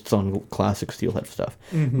twists on classic steelhead stuff.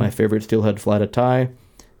 My favorite steelhead fly to tie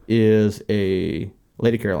is a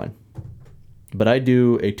Lady Caroline, but I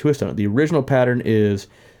do a twist on it. The original pattern is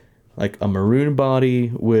like a maroon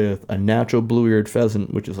body with a natural blue-eared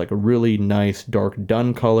pheasant, which is like a really nice dark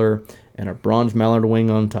dun color, and a bronze mallard wing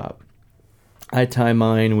on top. I tie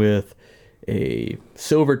mine with a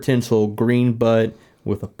silver tinsel green butt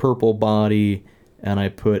with a purple body, and I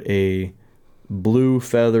put a blue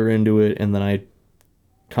feather into it, and then I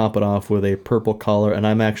top it off with a purple collar, and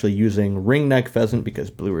I'm actually using ringneck pheasant because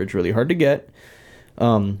blue-eared's really hard to get.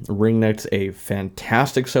 Ringneck's a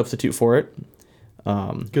fantastic substitute for it.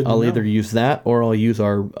 I'll either use that or I'll use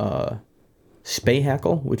our spay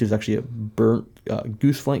hackle, which is actually a burnt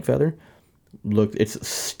goose flank feather. Look, it's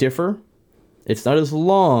stiffer. It's not as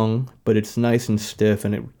long, but it's nice and stiff,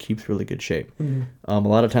 and it keeps really good shape. A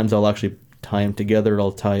lot of times I'll actually tie them together.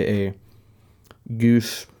 I'll tie a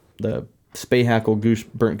goose, the spay hackle goose,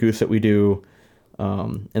 burnt goose that we do,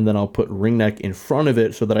 and then I'll put ringneck in front of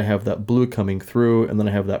it so that I have that blue coming through, and then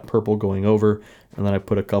I have that purple going over, and then I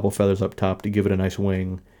put a couple feathers up top to give it a nice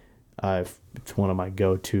wing. It's one of my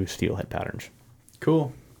go-to steelhead patterns.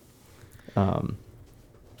 Cool.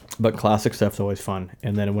 But classic stuff's always fun.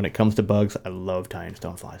 And then when it comes to bugs, I love tying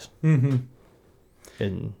stoneflies.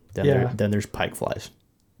 And then there's pike flies.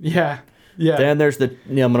 Yeah. Yeah. Then there's I'm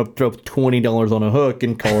going to throw $20 on a hook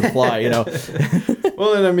and call it a fly,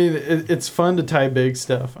 Well, and I mean, it's fun to tie big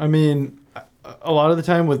stuff. I mean, a lot of the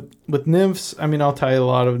time with nymphs, I mean, I'll tie a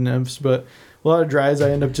lot of nymphs, but a lot of dries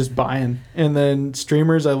I end up just buying. And then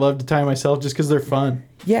streamers I love to tie myself just because they're fun.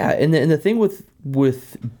 Yeah, and the thing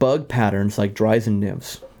with bug patterns like dries and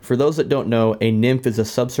nymphs, for those that don't know, a nymph is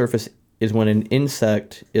is when an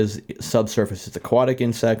insect is subsurface. It's aquatic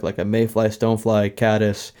insect like a mayfly, stonefly,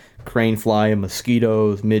 caddis, crane fly,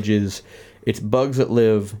 mosquitoes, midges. It's bugs that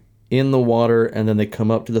live in the water, and then they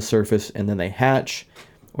come up to the surface, and then they hatch,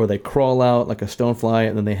 or they crawl out like a stonefly,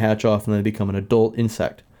 and then they hatch off, and then they become an adult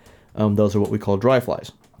insect. Those are what we call dry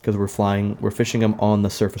flies, because we're fishing them on the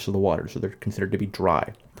surface of the water, so they're considered to be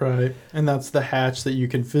dry. Right, and that's the hatch that you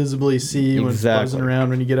can visibly see when it's buzzing around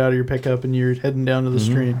when you get out of your pickup and you're heading down to the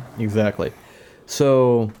stream. Exactly.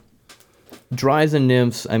 So dries and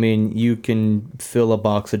nymphs, I mean, you can fill a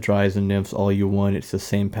box of dries and nymphs all you want. It's the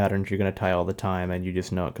same patterns you're going to tie all the time, and you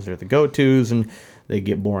just know it because they're the go-tos, and they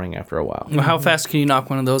get boring after a while. Well, how fast can you knock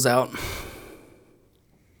one of those out?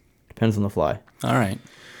 Depends on the fly. All right.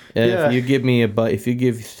 Yeah. If you give me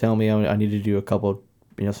tell me I need to do a couple,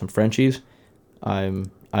 some Frenchies,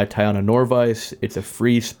 I tie on a Norvise. It's a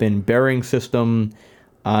free spin bearing system.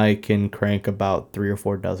 I can crank about 3 or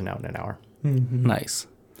 4 dozen out in an hour. Nice.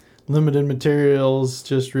 Limited materials,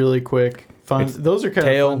 just really quick. Fun. Those are kind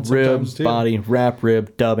Tail, of fun rib, sometimes too. body, wrap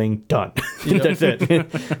rib, dubbing, done. That's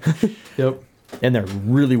it. Yep. And they're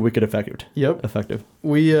really wicked effective. Yep.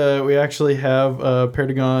 We actually have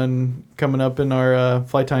Perdigon coming up in our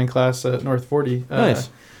fly tying class at North 40. Nice.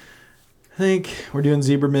 I think we're doing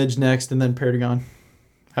Zebra Midge next and then Perdigon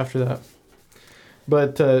after that.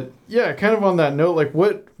 But kind of on that note, like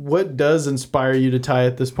what does inspire you to tie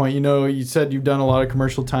at this point? You said you've done a lot of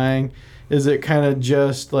commercial tying. Is it kind of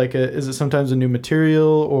just like is it sometimes a new material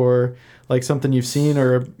or like something you've seen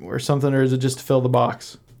or something, or is it just to fill the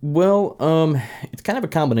box? Well, it's kind of a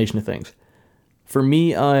combination of things. For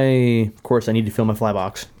me, I need to fill my fly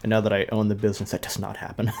box. And now that I own the business, that does not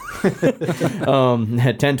happen. 10,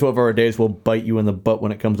 12-hour days will bite you in the butt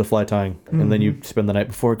when it comes to fly tying. Mm-hmm. And then you spend the night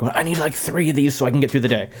before going, I need like 3 of these so I can get through the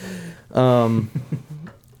day.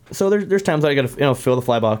 So there's times I got to fill the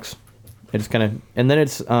fly box. I just kind of, and then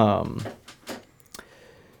it's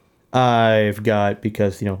I've got,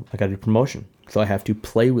 because I got to do promotion, so I have to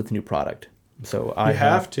play with new product. So I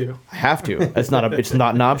have to. It's not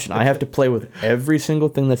an option. I have to play with every single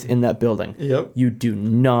thing that's in that building. Yep. You do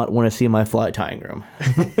not want to see my fly tying room.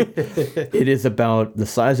 It is about the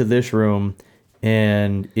size of this room,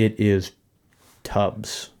 and it is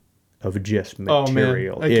tubs of just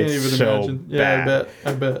material. Oh man, I can't even imagine. Yeah, bad.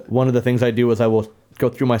 I bet. One of the things I do is I will go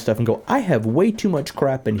through my stuff and go, I have way too much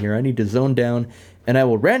crap in here. I need to zone down, and I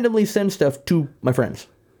will randomly send stuff to my friends.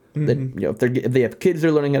 That if they have kids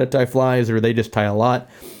they're learning how to tie flies, or they just tie a lot,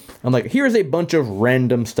 I'm like, here's a bunch of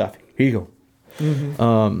random stuff. Here you go.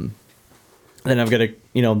 Mm-hmm. Then I've got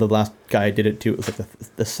the last guy I did it to. It was like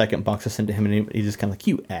the second box I sent to him, and he's just kind of like,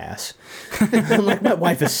 you ass. I'm like, my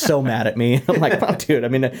wife is so mad at me. I'm like, oh, dude. I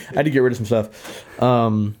mean, I had to get rid of some stuff.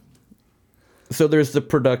 So there's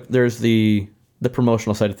the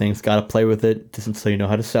promotional side of things. Got to play with it so you know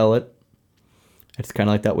how to sell it. It's kind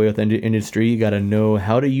of like that way with industry. You got to know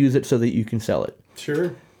how to use it so that you can sell it.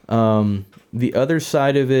 Sure. The other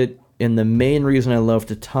side of it, and the main reason I love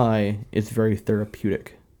to tie, is very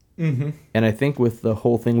therapeutic. Mm-hmm. And I think with the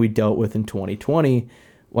whole thing we dealt with in 2020,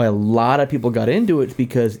 why a lot of people got into it is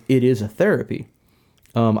because it is a therapy.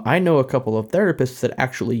 I know a couple of therapists that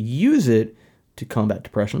actually use it to combat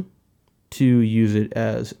depression, to use it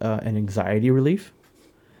as an anxiety relief.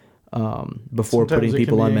 Before Sometimes putting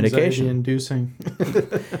people on medication. Inducing.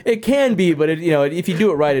 It can be, but if you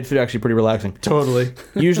do it right, it's actually pretty relaxing. Totally.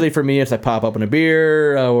 Usually for me, it's I pop open a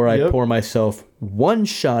beer, or I pour myself 1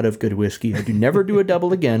 shot of good whiskey. I do never do a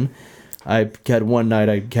double again. One night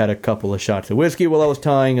I had a couple of shots of whiskey while I was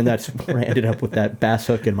tying, and that's where I ended up with that bass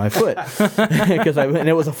hook in my foot. And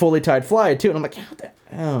it was a fully tied fly too, and I'm like,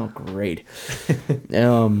 oh great.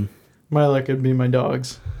 My luck would be my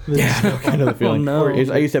dogs. Yeah, kind of the feeling. Oh,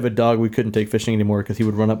 no. I used to have a dog we couldn't take fishing anymore because he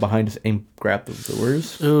would run up behind us and grab the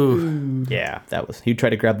lures. Ooh. Yeah, he'd try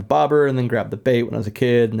to grab the bobber and then grab the bait when I was a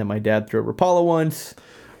kid, and then my dad threw a Rapala once,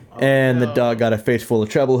 and the dog got a face full of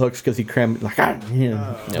treble hooks because he crammed like,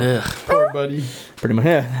 Poor buddy. Pretty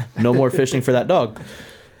much, no more fishing for that dog.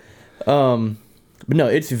 But no,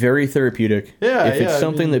 it's very therapeutic. Yeah, if it's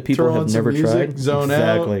something that people have never tried, zone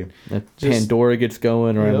exactly. Pandora gets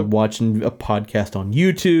going, or I'm watching a podcast on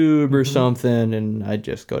YouTube or something, and I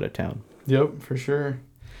just go to town. Yep, for sure.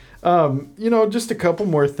 Just a couple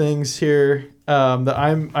more things here that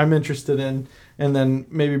I'm interested in, and then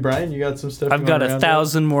maybe Brian, you got some stuff. I've got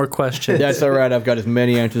 1,000 more questions. That's all right. I've got as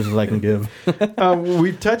many answers as I can give.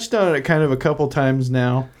 We've touched on it kind of a couple times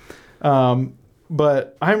now.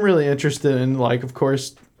 But I'm really interested in, like, of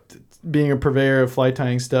course, being a purveyor of fly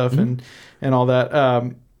tying stuff and all that.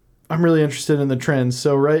 I'm really interested in the trends.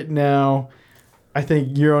 So right now, I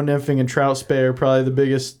think Euro nymphing and trout spay are probably the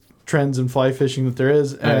biggest trends in fly fishing that there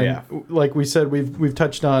is. And like we said, we've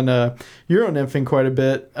touched on Euro nymphing quite a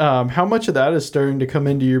bit. How much of that is starting to come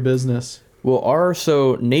into your business? Well,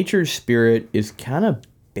 so Nature's Spirit is kind of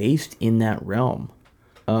based in that realm.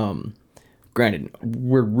 Granted,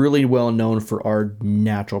 we're really well known for our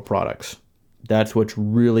natural products. That's what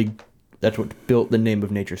built the name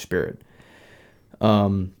of Nature's Spirit.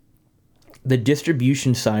 The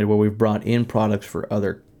distribution side, where we've brought in products for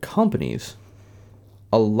other companies,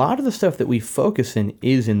 a lot of the stuff that we focus in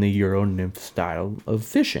is in the Euro nymph style of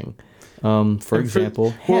fishing. For example,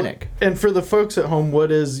 Hannock. And for the folks at home,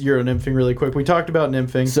 what is Euro nymphing really quick? We talked about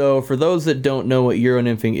nymphing. So for those that don't know what Euro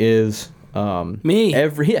nymphing is, me.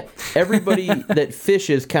 Everybody that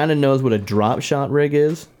fishes kind of knows what a drop shot rig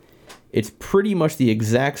is. It's pretty much the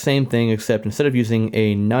exact same thing, except instead of using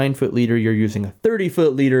a 9-foot leader, you're using a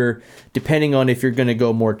 30-foot leader, depending on if you're going to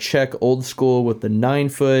go more Czech old school with the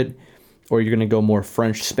 9-foot, or you're going to go more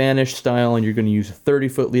French Spanish style and you're going to use a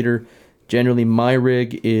 30-foot leader. Generally, my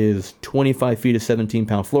rig is 25 feet of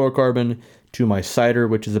 17-pound fluorocarbon to my cider,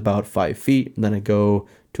 which is about 5 feet. And then I go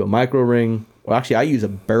to a micro ring. Well, actually, I use a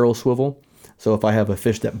barrel swivel. So if I have a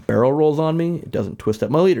fish that barrel rolls on me, it doesn't twist up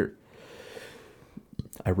my leader.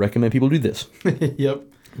 I recommend people do this. Yep.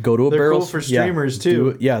 Go to a They're barrel. cool for streamers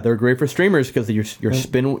too. They're great for streamers because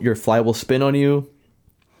your fly will spin on you,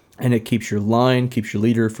 and it keeps your line, keeps your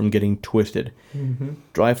leader from getting twisted. Mm-hmm.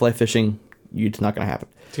 Dry fly fishing, it's not going to happen.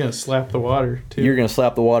 It's going to slap the water too. You're going to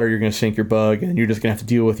slap the water, you're going to sink your bug, and you're just going to have to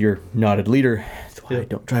deal with your knotted leader. That's why I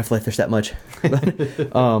don't dry fly fish that much.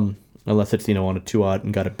 Unless it's, on a 2-aught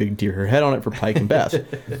and got a big deer head on it for pike and bass.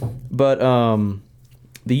 But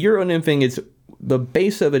the Euro nymphing is, the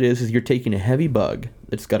base of it is you're taking a heavy bug.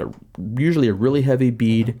 It's got usually a really heavy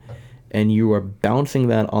bead, and you are bouncing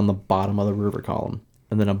that on the bottom of the river column.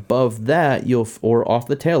 And then above that, or off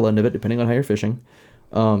the tail end of it, depending on how you're fishing,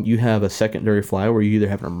 you have a secondary fly where you either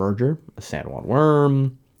have an emerger, a San Juan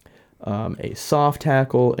worm, a soft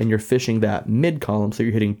tackle, and you're fishing that mid column, so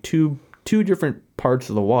you're hitting two different parts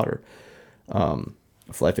of the water.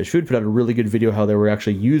 Fly Fish Food put out a really good video how they were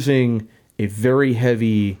actually using a very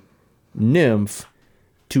heavy nymph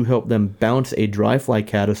to help them bounce a dry fly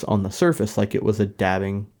caddis on the surface like it was a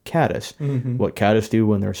dabbing caddis. Mm-hmm. What caddis do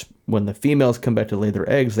when the females come back to lay their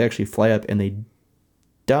eggs, they actually fly up and they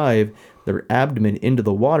dive their abdomen into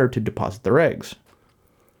the water to deposit their eggs.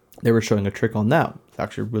 They were showing a trick on that. It's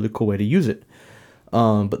actually a really cool way to use it.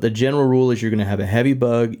 But the general rule is you're going to have a heavy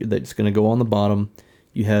bug that's going to go on the bottom.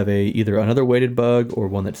 You have either another weighted bug or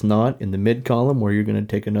one that's not in the mid column, where you're going to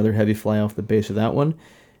take another heavy fly off the base of that one,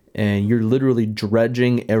 and you're literally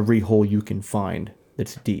dredging every hole you can find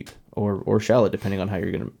that's deep or shallow, depending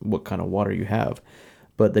on what kind of water you have.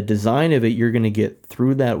 But the design of it, you're going to get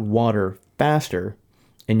through that water faster,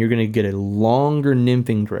 and you're going to get a longer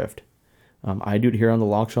nymphing drift. I do it here on the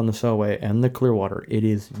Lochsa on the Selway and the Clearwater. It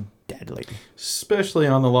is deadly. Especially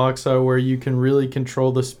on the Lochsa, where you can really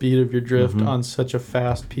control the speed of your drift on such a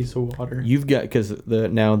fast piece of water. You've got, because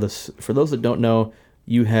for those that don't know,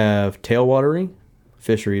 you have tailwatery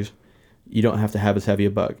fisheries. You don't have to have as heavy a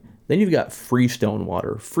bug. Then you've got freestone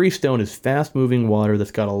water. Freestone is fast-moving water that's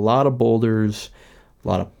got a lot of boulders, a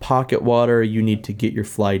lot of pocket water. You need to get your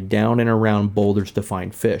fly down and around boulders to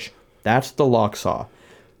find fish. That's the Lochsa.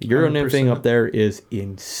 Euro nymphing up there is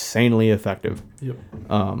insanely effective. Yep.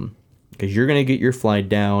 Because you're going to get your fly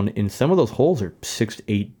down, and some of those holes are 6 to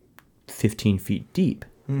 8, 15 feet deep.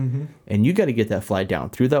 Mm-hmm. And you got to get that fly down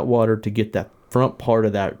through that water to get that front part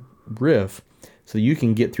of that riff, so you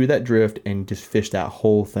can get through that drift and just fish that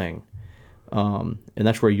whole thing. And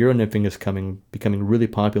that's where Euro nymphing is becoming really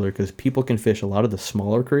popular, because people can fish a lot of the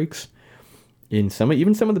smaller creeks, even some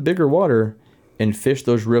of the bigger water, and fish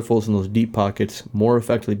those riffles and those deep pockets more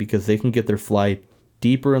effectively, because they can get their fly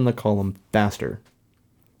deeper in the column faster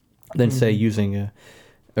than say using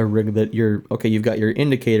a rig that you've got your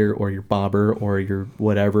indicator or your bobber or your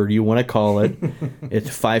whatever you want to call it. It's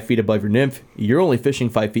 5 feet above your nymph. You're only fishing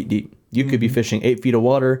 5 feet deep. You could be fishing 8 feet of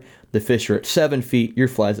water. The fish are at 7 feet. Your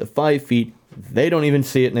fly's at 5 feet. They don't even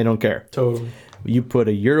see it and they don't care. Totally. You put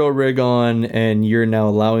a Euro rig on, and you're now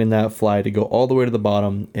allowing that fly to go all the way to the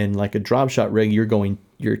bottom. And like a drop shot rig,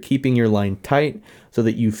 you're keeping your line tight so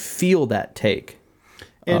that you feel that take.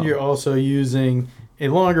 And you're also using a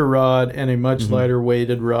longer rod and a much lighter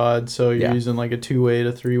weighted rod. So you're using like a 2-weight,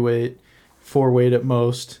 a 3-weight, 4-weight at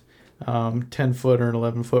most, 10-foot or an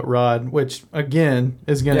 11-foot rod, which again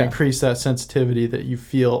is going to increase that sensitivity that you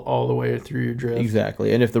feel all the way through your drift.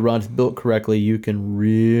 Exactly. And if the rod's built correctly, you can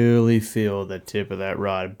really feel the tip of that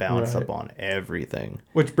rod bounce up on everything.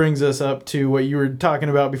 Which brings us up to what you were talking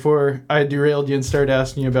about before I derailed you and started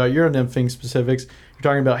asking you about Euro nymphing specifics. You're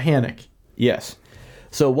talking about Hanik. Yes.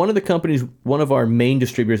 So one of our main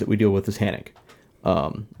distributors that we deal with is Hanik.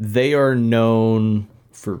 They are known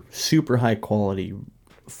for super high quality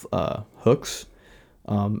hooks,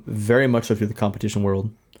 very much so through the competition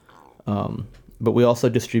world. But we also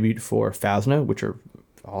distribute for Phasna, which are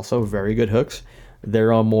also very good hooks.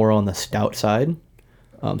 They're more on the stout side.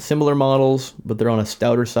 Similar models, but they're on a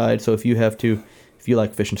stouter side. So if you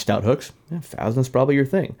like fishing stout hooks, Phasna's probably your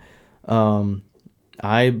thing.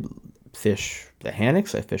 I fish the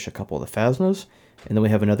Haniks, I fish a couple of the Phasnas, and then we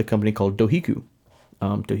have another company called Dohiku.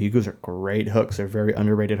 Dohikus are great hooks. They're very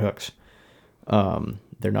underrated hooks.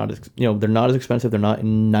 They're not as expensive. They're not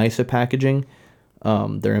in nicer packaging.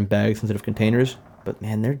 They're in bags instead of containers. But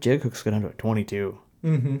man, their jig hooks go down to a 22.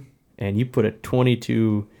 Mm-hmm. and you put a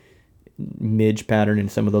 22 midge pattern in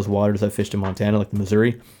some of those waters I fished in Montana, like the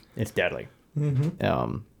Missouri, it's deadly.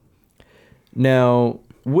 Now,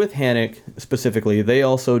 with Hannock specifically, they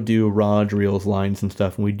also do rods, reels, lines, and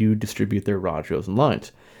stuff, and we do distribute their rods, reels, and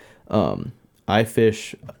lines. I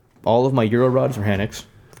fish all of my Euro rods are Hannocks,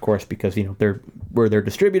 of course, because we're their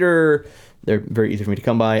distributor. They're very easy for me to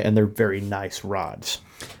come by, and they're very nice rods.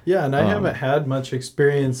 Yeah, and I haven't had much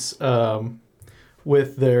experience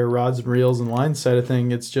with their rods and reels and lines side of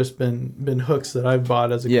thing. It's just been hooks that I've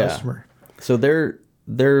bought as a customer. So their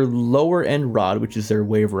lower end rod, which is their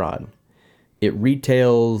wave rod, it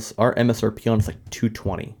retails, our MSRP on it's like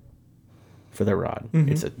 $220 for their rod.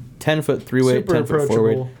 It's a 10-foot 3-weight, 10-foot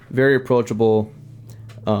 4-weight, very approachable.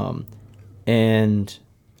 And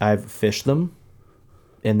I've fished them,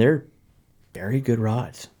 and they're very good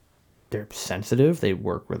rods. They're sensitive. They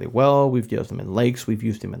work really well. We've used them in lakes. We've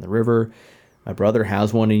used them in the river. My brother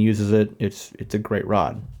has one and uses it. It's a great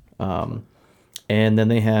rod. And then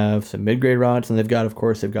they have some mid-grade rods, and they've got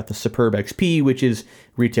the Superb XP, which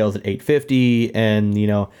retails at $850, and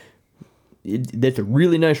it's a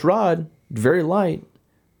really nice rod, very light.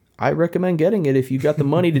 I recommend getting it if you got the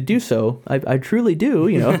money to do so. I truly do,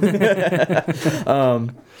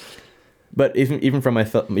 But even for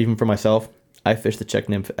myself, I fish the Czech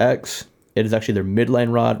Nymph X. It is actually their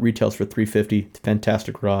midline rod, retails for $350. It's a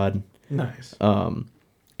fantastic rod. Nice.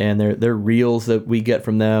 And their reels that we get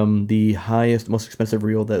from them, the highest, most expensive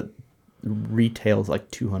reel that retails like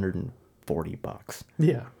 $240.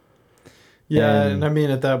 Yeah. Yeah, and I mean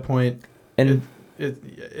at that point, and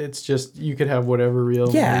it's just you could have whatever reel.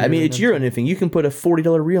 Yeah, I mean it's Euro nymphing. You can put a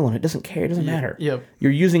 $40 reel on it. It doesn't care. It doesn't matter. Yep.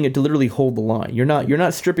 You're using it to literally hold the line. You're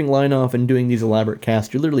not stripping line off and doing these elaborate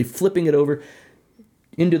casts. You're literally flipping it over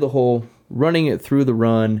into the hole, running it through the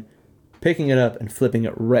run, picking it up and flipping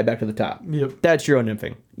it right back to the top. Yep. That's Euro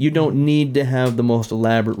nymphing. You don't need to have the most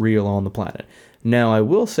elaborate reel on the planet. Now, I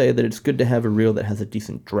will say that it's good to have a reel that has a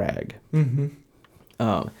decent drag.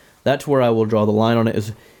 That's where I will draw the line on it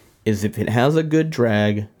is if it has a good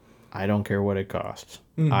drag, I don't care what it costs.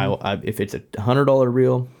 If it's a $100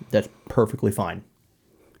 reel, that's perfectly fine.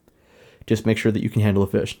 Just make sure that you can handle a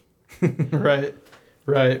fish. Right.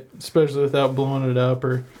 Especially without blowing it up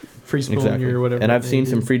or free spooling or whatever. And I've seen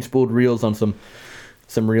some free spooled reels on some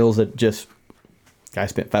reels that just I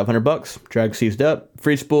spent $500, drag seized up,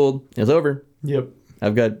 free spooled, it's over. Yep.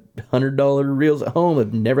 I've got $100 reels at home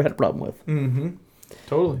I've never had a problem with.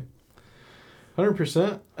 Totally.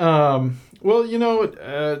 100%.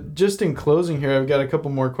 Well, just in closing here, I've got a couple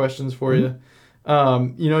more questions for you.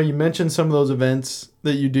 You mentioned some of those events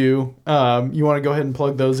that you do. You want to go ahead and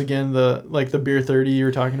plug those again, the Beer 30 you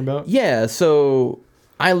were talking about? Yeah, so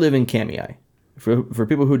I live in Kamiah. For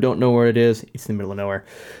people who don't know where it is, it's in the middle of nowhere.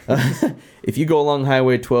 If you go along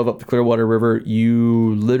Highway 12 up the Clearwater River,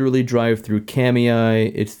 you literally drive through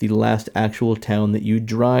Kamiah. It's the last actual town that you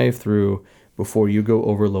drive through before you go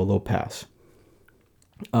over Lolo Pass.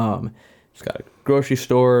 It's got a grocery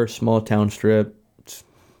store, small town strip. It's,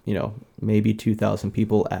 maybe 2,000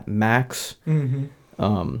 people at max.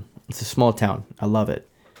 It's a small town. I love it.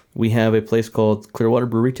 We have a place called Clearwater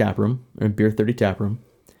Brewery Taproom, or Beer 30 Taproom.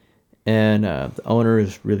 And the owner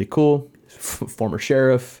is really cool. Former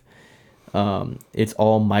sheriff. It's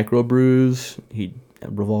all microbrews.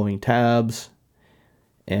 Revolving tabs.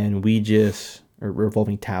 And or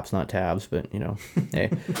revolving taps, not tabs, but,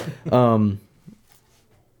 hey.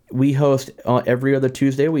 We host, every other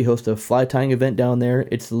Tuesday, we host a fly tying event down there.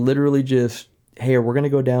 It's literally just, hey, we're going to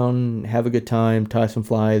go down, have a good time, tie some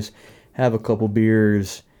flies, have a couple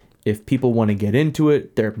beers. If people want to get into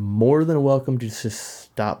it, they're more than welcome to just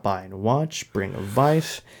stop by and watch, bring a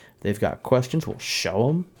vise. They've got questions, we'll show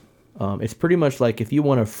them. It's pretty much like if you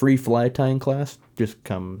want a free fly tying class, just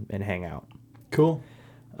come and hang out. Cool.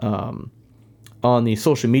 On the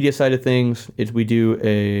social media side of things, we do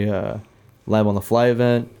a Live on the Fly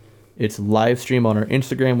event. It's live stream on our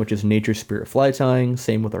Instagram, which is Nature Spirit Fly Tying.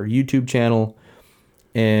 Same with our YouTube channel.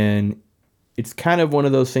 And it's kind of one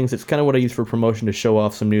of those things. It's kind of what I use for promotion to show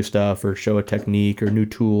off some new stuff or show a technique or new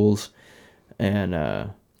tools.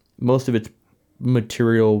 And most of it's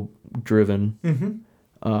material driven.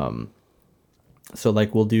 So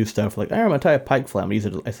we'll do stuff like, I'm going to tie a pike fly. I'm going to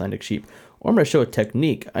use an Icelandic sheep. Or I'm going to show a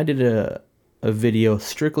technique. I did a video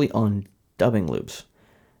strictly on dubbing loops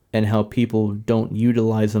and how people don't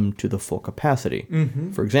utilize them to the full capacity.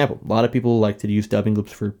 For example, a lot of people like to use dubbing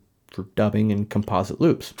loops for dubbing and composite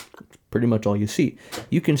loops. It's pretty much all you see.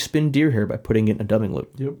 You can spin deer hair by putting it in a dubbing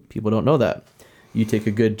loop. Yep. People don't know that. You take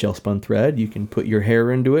a good gel spun thread, you can put your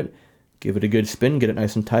hair into it, give it a good spin, get it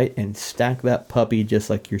nice and tight, and stack that puppy just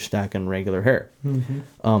like you're stacking regular hair.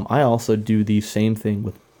 I also do the same thing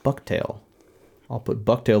with bucktail. I'll put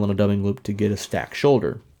bucktail in a dubbing loop to get a stack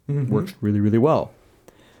shoulder. Works really, really well.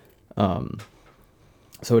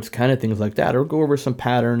 So it's kind of things like that, or go over some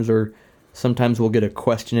patterns, or sometimes we'll get a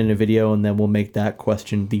question in a video and then we'll make that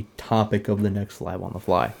question the topic of the next Live on the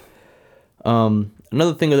Fly.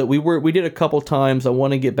 Another thing that we did a couple times, I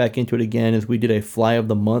want to get back into it again, is we did a Fly of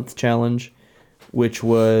the Month challenge, which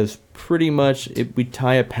was pretty much we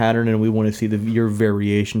tie a pattern and we want to see your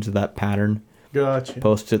variations of that pattern. Gotcha.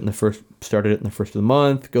 Started it in the first of the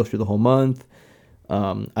month, go through the whole month.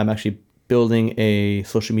 I'm actually building a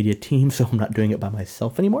social media team, so I'm not doing it by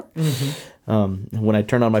myself anymore. When I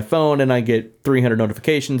turn on my phone and I get 300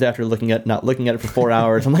 notifications after not looking at it for 4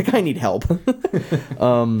 hours, I'm like, I need help.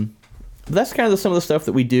 That's kind of some of the stuff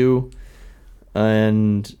that we do.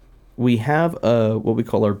 And we have what we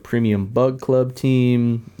call our Premium Bug Club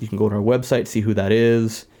team. You can go to our website, see who that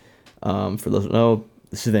is. For those who know,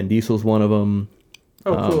 Sven Diesel's one of them.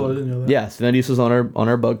 Oh, cool. I didn't know that. Yeah, Sven Diesel's on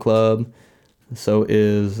our Bug Club. So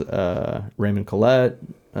is Raymond Collette,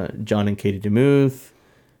 John and Katie DeMuth,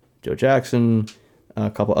 Joe Jackson,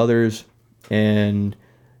 a couple others. And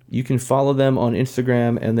you can follow them on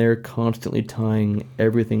Instagram, and they're constantly tying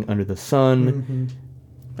everything under the sun.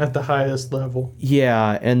 At the highest level.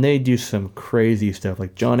 Yeah, and they do some crazy stuff.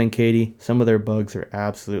 Like John and Katie, some of their bugs are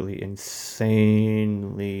absolutely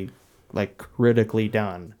insanely, like, critically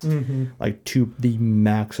done. Like, to the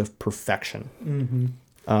max of perfection.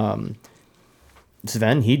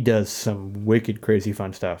 Sven, he does some wicked, crazy,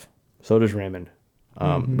 fun stuff. So does Raymond.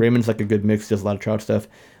 Raymond's like a good mix, does a lot of trout stuff.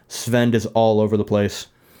 Sven does all over the place.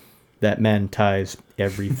 That man ties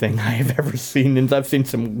everything I have ever seen, and I've seen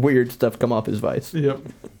some weird stuff come off his vise. Yep.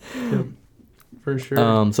 For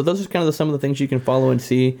sure. So those are kind of some of the things you can follow and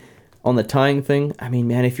see. On the tying thing, I mean,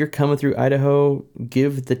 man, if you're coming through Idaho,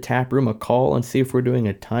 give the tap room a call and see if we're doing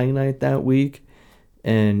a tying night that week.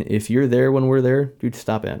 And if you're there when we're there, dude,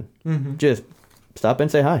 stop in. Just stop in,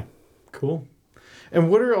 say hi. Cool. And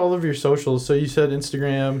what are all of your socials? So you said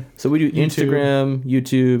Instagram. So we do Instagram,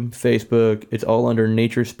 YouTube, Facebook. It's all under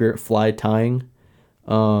Nature Spirit Fly Tying.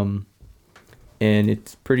 And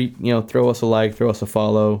it's pretty, throw us a like, throw us a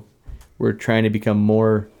follow. We're trying to become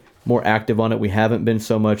more active on it. We haven't been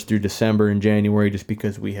so much through December and January just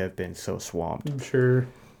because we have been so swamped. I'm sure.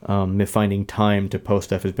 Finding time to post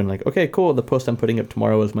stuff has been like, okay, cool. The post I'm putting up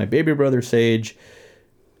tomorrow is my baby brother Sage,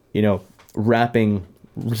 wrapping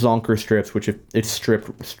zonker strips, which it's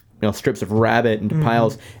strips of rabbit into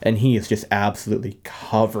piles, and he is just absolutely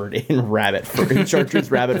covered in rabbit fur,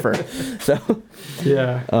 chartreuse rabbit fur. So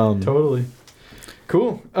yeah, totally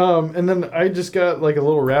cool. And then I just got like a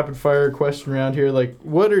little rapid fire question around here. Like,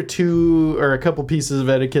 what are two or a couple pieces of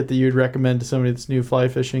etiquette that you'd recommend to somebody that's new fly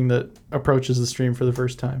fishing that approaches the stream for the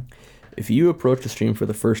first time? If you approach the stream for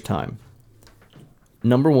the first time,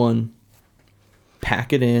 number one,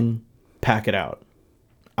 pack it in, pack it out.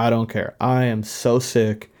 I don't care. I am so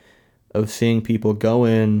sick of seeing people go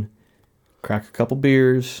in, crack a couple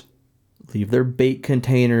beers, leave their bait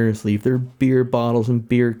containers, leave their beer bottles and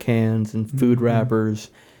beer cans and food wrappers,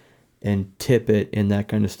 and tip it and that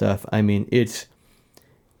kind of stuff. I mean, it's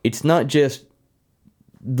not just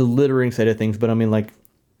the littering side of things, but I mean, like,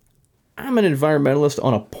 I'm an environmentalist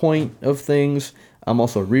on a point of things. I'm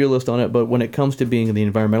also a realist on it, but when it comes to being the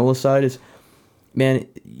environmentalist side, is, man,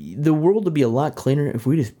 the world would be a lot cleaner if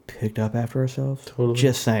we just picked up after ourselves. Totally.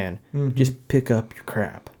 Just saying. Just pick up your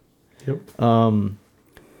crap. Yep.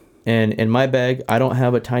 And in my bag, I don't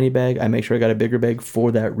have a tiny bag. I make sure I got a bigger bag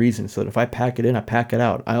for that reason. So that if I pack it in, I pack it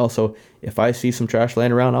out. I also, if I see some trash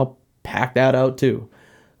laying around, I'll pack that out too.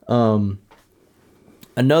 Another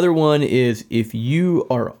one is if you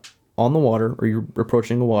are on the water or you're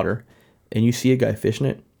approaching the water and you see a guy fishing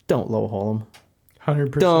it, don't low haul him.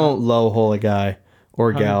 100%. Don't low haul a guy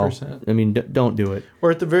or gal. 100%. I mean, don't do it.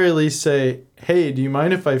 Or at the very least say, hey, do you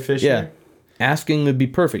mind if I fish here? Asking would be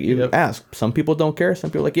perfect. You ask. Some people don't care.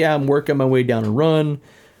 Some people are like, yeah, I'm working my way down a run.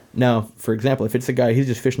 Now, for example, if it's a guy, he's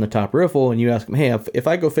just fishing the top riffle, and you ask him, hey, if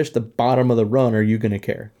I go fish the bottom of the run, are you going to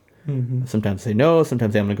care? Sometimes they say no.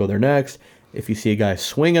 Sometimes I'm going to go there next. If you see a guy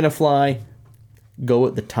swinging a fly, go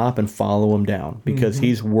at the top and follow him down because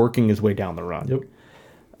he's working his way down the run. Yep.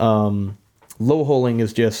 Low holing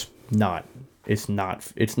is just not. It's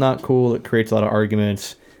not cool. It creates a lot of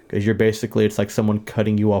arguments because it's like someone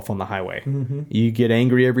cutting you off on the highway. You get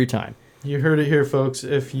angry every time. You heard it here, folks.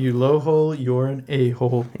 If you low hole, you're an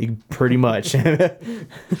a-hole. Pretty much.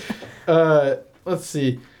 Let's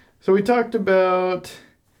see. So we talked about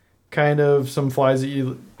kind of some flies that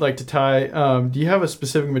you like to tie. Do you have a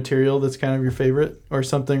specific material that's kind of your favorite, or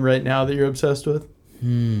something right now that you're obsessed with?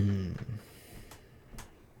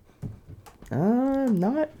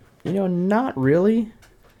 Not really.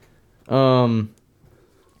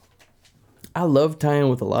 I love tying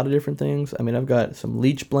with a lot of different things. I mean, I've got some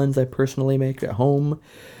leech blends I personally make at home.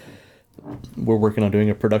 We're working on doing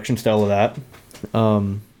a production style of that.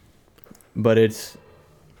 But it's,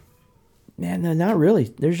 man, no, not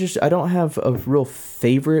really. I don't have a real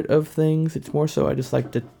favorite of things. It's more so I just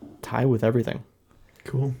like to tie with everything.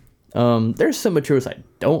 Cool. There's some materials I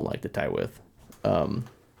don't like to tie with.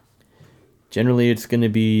 Generally, it's going to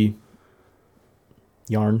be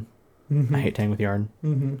yarn. Mm-hmm. I hate tying with yarn.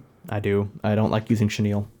 Mm-hmm. I do. I don't like using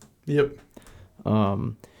chenille. Yep.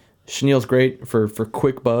 Chenille's great for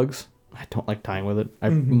quick bugs. I don't like tying with it. I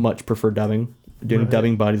much prefer dubbing. Doing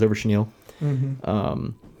dubbing bodies over chenille. Mm-hmm.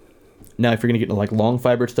 Now, if you're going to get into like long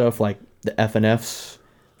fiber stuff like the F&F's,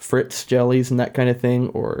 Fritz jellies and that kind of thing,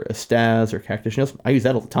 or Estaz or cactus chenille, I use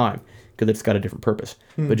that all the time because it's got a different purpose.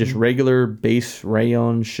 But just regular base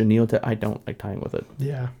rayon chenille, I don't like tying with it.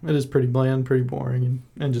 Yeah, it is pretty bland, pretty boring,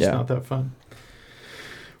 and just Yeah. not that fun.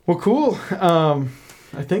 Well, cool.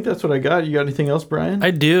 I think that's what I got. You got anything else, Brian?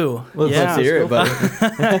 I do. Let's hear it, buddy.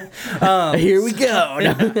 Here we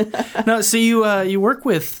go. No, so you work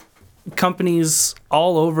with companies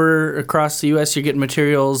all over across the U.S. You're getting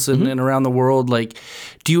materials and around the world. Like,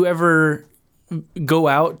 do you ever go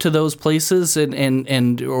out to those places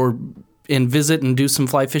and visit and do some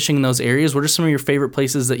fly fishing in those areas? What are some of your favorite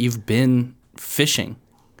places that you've been fishing?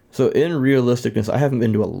 So in realisticness, I haven't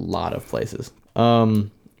been to a lot of places.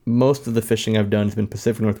 Most of the fishing I've done has been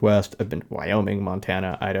Pacific Northwest. I've been to Wyoming,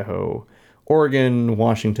 Montana, Idaho, Oregon,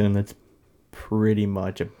 Washington. That's pretty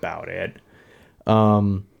much about it.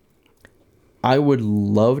 I would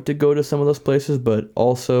love to go to some of those places, but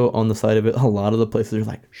also on the side of it, a lot of the places are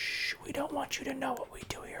like, shh, we don't want you to know what we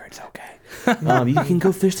do here. It's okay. You can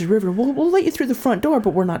go fish the river. We'll let you through the front door,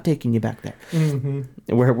 but we're not taking you back there.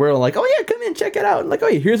 Mm-hmm. We're like, oh yeah, come in, check it out. And like, oh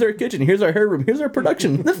yeah, here's our kitchen, here's our hair room, here's our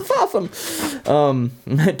production. This is awesome.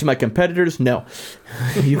 To my competitors, no.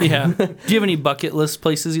 Yeah. Do you have any bucket list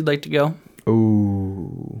places you'd like to go?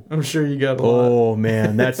 Ooh. I'm sure you got a lot. Oh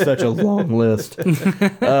man, that's such a long list.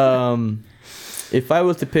 If I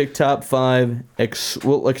was to pick top 5,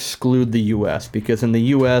 we'll exclude the U.S. because in the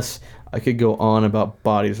U.S. I could go on about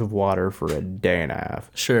bodies of water for a day and a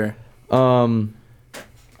half. Sure. I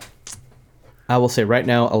will say right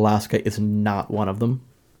now, Alaska is not one of them.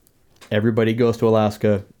 Everybody goes to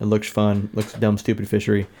Alaska. It looks fun. Looks dumb, stupid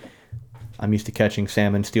fishery. I'm used to catching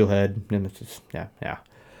salmon, steelhead, and it's just, yeah.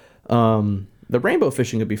 The rainbow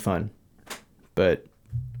fishing would be fun, but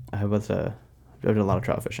I've done a lot of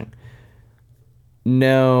trout fishing.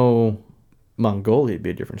 Now, Mongolia would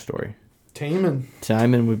be a different story.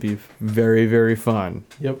 Taimen would be very, very fun.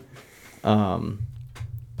 Yep.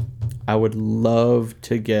 I would love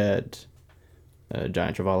to get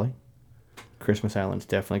giant trevally. Christmas Island's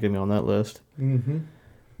definitely going to be on that list. Mm-hmm.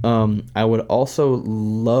 I would also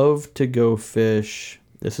love to go fish.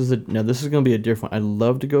 This is going to be a different one. I'd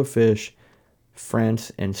love to go fish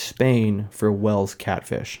France and Spain for Wells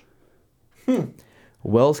catfish.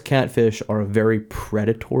 Wells catfish are a very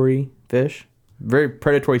predatory fish. Very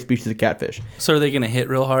predatory species of catfish. So are they going to hit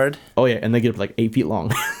real hard? Oh, yeah, and they get up like 8 feet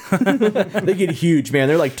long. They get huge, man.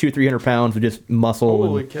 They're like 200-300 pounds of just muscle.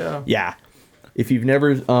 Holy cow. Yeah. If you've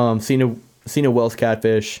never seen a Wells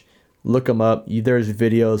catfish, look them up. There's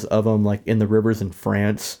videos of them like in the rivers in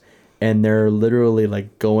France, and they're literally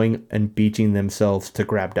like going and beaching themselves to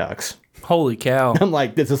grab ducks. Holy cow. I'm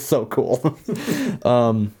like, this is so cool.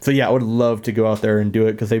 So yeah, I would love to go out there and do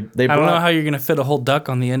it because they I don't know how you're going to fit a whole duck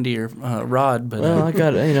on the end of your rod, but well, I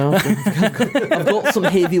got I've got some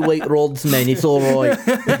heavyweight rods, man. It's all right.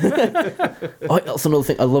 Oh, that's another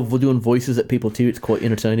thing. I love doing voices at people too. It's quite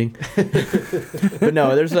entertaining. But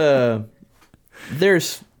no,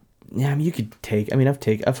 you could take. I mean,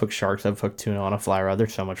 I've hooked sharks. I've hooked tuna on a fly rod. They're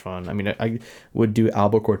so much fun. I mean, I would do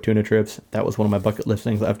albacore tuna trips. That was one of my bucket list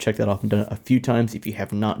things. I've checked that off and done it a few times. If you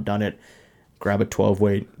have not done it, grab a 12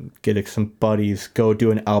 weight, get some buddies, go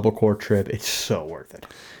do an albacore trip. It's so worth it.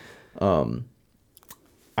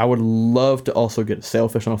 I would love to also get a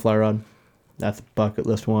sailfish on a fly rod. That's a bucket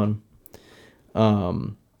list one.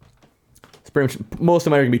 Pretty much, most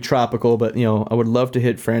of mine are going to be tropical, but, I would love to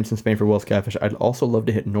hit France and Spain for Wells catfish. I'd also love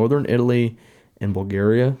to hit northern Italy and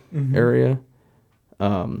Bulgaria area.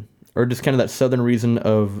 Or just kind of that southern region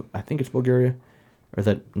of, I think it's Bulgaria. Or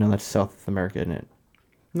that's South America, isn't it?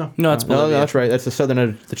 No, it's Bolivia. No, that's right. That's the southern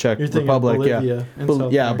of the Czech Republic. Bolivia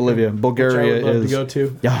Bolivia. Bolivia. Bulgaria which I would love is... to go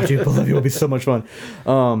to. Yeah, dude, Bolivia would be so much fun.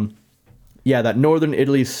 Yeah, that northern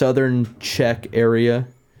Italy, southern Czech area,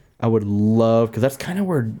 I would love, because that's kind of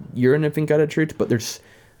where you're in Finca treats, but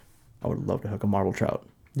I would love to hook a marble trout.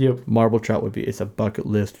 Yep. Marble trout it's a bucket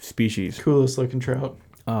list species. Coolest looking trout.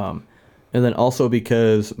 And then also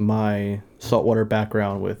because my saltwater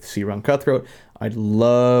background with sea run cutthroat, I'd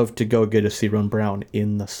love to go get a sea run brown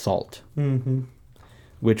in the salt,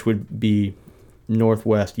 which would be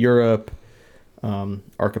northwest Europe,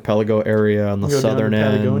 archipelago area on the southern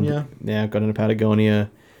end. Patagonia. Yeah, go down to Patagonia.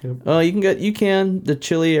 Yep. You can the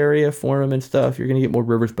Chile area for them and stuff. You're gonna get more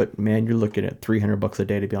rivers, but man, you're looking at $300 a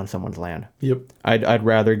day to be on someone's land. Yep. I'd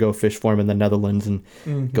rather go fish for them in the Netherlands and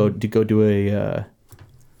go do a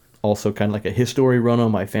also kind of like a history run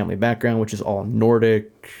on my family background, which is all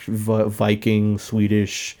Nordic, Viking,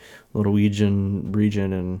 Swedish, Norwegian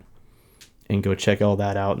region, and go check all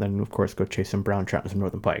that out, and then of course go chase some brown trout and some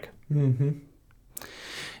northern pike.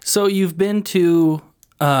 So you've been to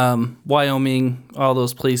Wyoming, all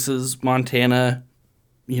those places, Montana.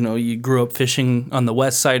 You grew up fishing on the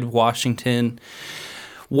west side of Washington.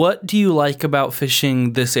 What do you like about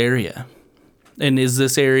fishing this area? And is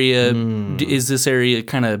this area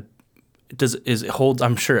kind of it hold?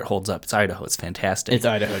 I'm sure it holds up. It's Idaho. It's fantastic. It's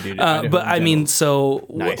Idaho, dude. But I mean, so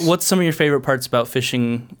Nice. what's some of your favorite parts about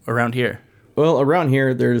fishing around here? Well, around here,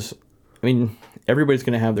 everybody's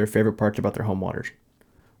going to have their favorite parts about their home waters.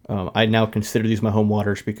 I now consider these my home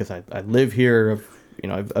waters because I live here.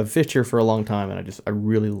 I've fished here for a long time, and I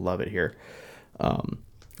really love it here.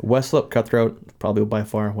 West Slope cutthroat, probably by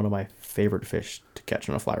far one of my favorite fish to catch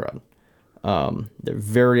on a fly rod. They're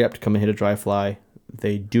very apt to come and hit a dry fly.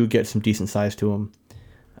 They do get some decent size to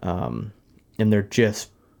them, and they're just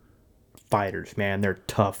fighters, man. They're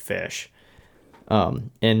tough fish.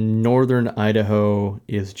 And northern Idaho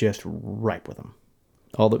is just ripe with them.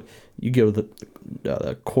 You go to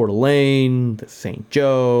the Coeur d'Alene, the St.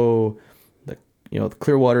 Joe, the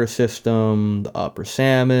Clearwater system, the Upper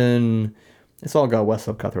Salmon. It's all got West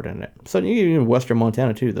Slope cutthroat in it. So even western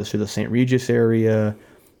Montana too. Through the St. Regis area,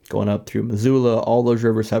 going up through Missoula, all those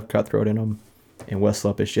rivers have cutthroat in them. And West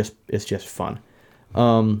Slope it's just fun.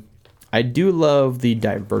 I do love the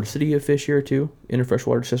diversity of fish here too in a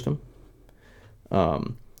freshwater system.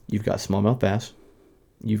 You've got smallmouth bass.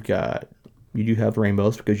 You do have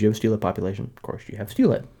rainbows because you have a steelhead population. Of course, you have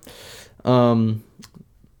steelhead.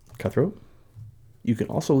 Cutthroat. You can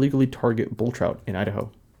also legally target bull trout in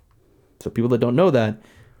Idaho. So people that don't know that,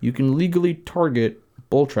 you can legally target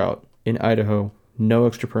bull trout in Idaho. No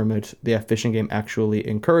extra permits. The Fish and Game actually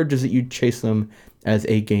encourages that you chase them as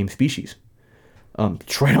a game species.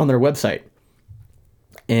 It's right on their website.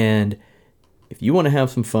 And if you want to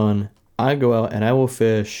have some fun, I go out and I will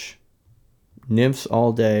fish nymphs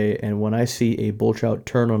all day, and when I see a bull trout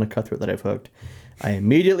turn on a cutthroat that I've hooked, I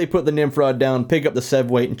immediately put the nymph rod down, pick up the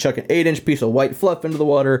sev weight, and chuck an 8-inch piece of white fluff into the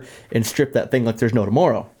water and strip that thing like there's no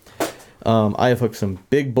tomorrow. I have hooked some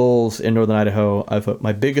big bulls in northern Idaho.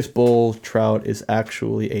 My biggest bull trout is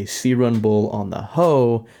actually a sea run bull on the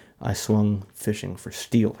Hoe. I swung fishing for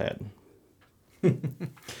steelhead.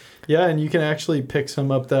 Yeah, and you can actually pick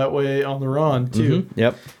some up that way on the run too. Mm-hmm.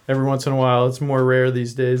 Yep. Every once in a while. It's more rare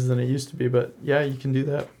these days than it used to be, but yeah, you can do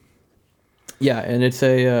that. Yeah, and it's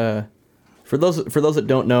for those that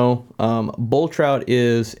don't know, bull trout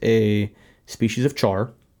is a species of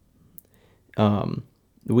char.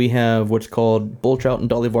 We have what's called bull trout and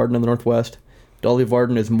Dolly Varden in the Northwest. Dolly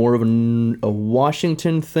Varden is more of a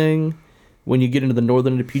Washington thing. When you get into the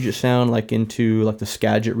northern end of Puget Sound, like into the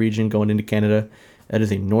Skagit region going into Canada, that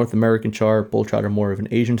is a North American char. Bull trout are more of an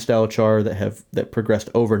Asian style char that progressed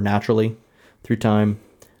over naturally through time.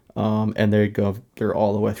 And they're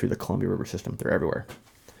all the way through the Columbia River system. They're everywhere.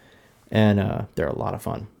 And they're a lot of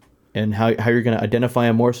fun. And how you're going to identify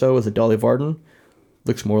them more so as a Dolly Varden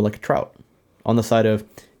looks more like a trout. On the side of,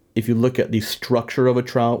 if you look at the structure of a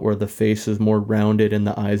trout where the face is more rounded and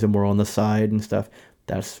the eyes are more on the side and stuff,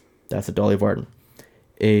 that's a Dolly Varden.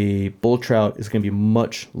 A bull trout is going to be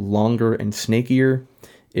much longer and snakier.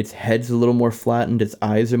 Its head's a little more flattened. Its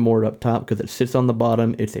eyes are more up top because it sits on the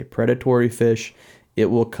bottom. It's a predatory fish.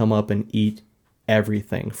 It will come up and eat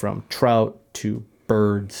everything from trout to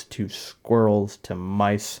birds to squirrels to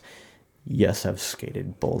mice. Yes, I've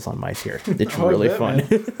skated bulls on mice here. It's really fun.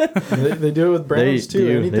 They do it with browns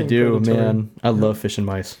too. They do, man. I love fishing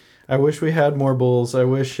mice. I wish we had more bulls. I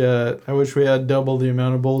wish we had double the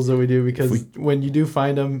amount of bulls that we do, because when you do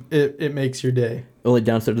find them, it makes your day. The only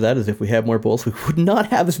downside to that is if we had more bulls, we would not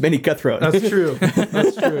have as many cutthroat. That's true.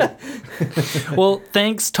 That's true. Well,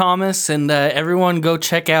 thanks, Thomas, and everyone go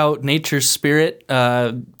check out Nature's Spirit.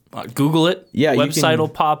 Google it. Yeah, website will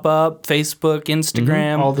pop up. Facebook,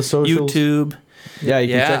 Instagram, all the socials. YouTube. Yeah, you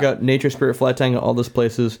can Yeah. check out Nature Spirit Fly Tying at all those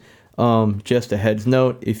places. Just a heads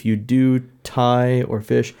note, if you do tie or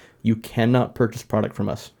fish, you cannot purchase product from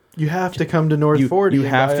us. You have to come to North 40. You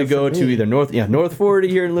and have buy to it go from to me. either North 40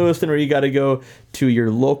 here in Lewiston, or you got to go to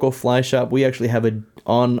your local fly shop. We actually have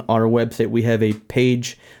on our website, we have a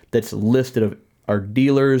page that's listed of our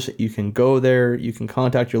dealers. You can go there. You can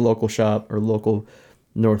contact your local shop or local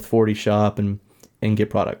North 40 shop and get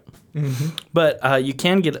product. But you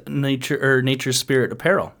can get Nature Spirit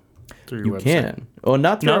apparel through your You website. can. Oh,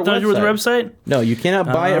 not through Not our through the website. website? No, you cannot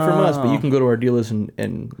buy it from us, but you Oh. can go to our dealers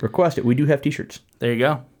and request it. We do have T-shirts. There you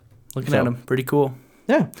go. Looking So- at them. Pretty cool.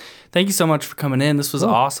 Yeah. Thank you so much for coming in. This was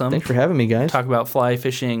awesome. Thanks for having me, guys. Talk about fly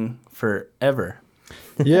fishing forever.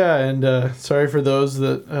 Yeah, and sorry for those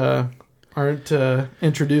that aren't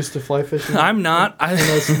introduced to fly fishing. I'm not.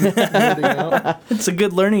 Nerding out. It's a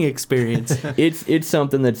good learning experience. It's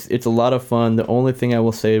something it's a lot of fun. The only thing I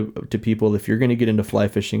will say to people, if you're going to get into fly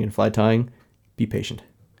fishing and fly tying, be patient.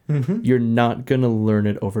 You're not going to learn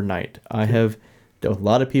it overnight. I have dealt with a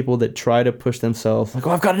lot of people that try to push themselves, like,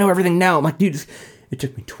 oh, I've got to know everything now. I'm like, dude, it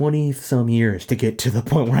took me 20 some years to get to the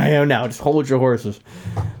point where I am now. Just hold your horses.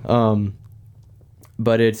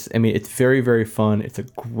 But it's very, very fun. It's a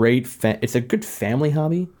great, it's a good family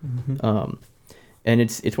hobby. And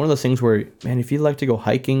it's one of those things where, man, if you like to go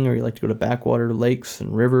hiking or you like to go to backwater lakes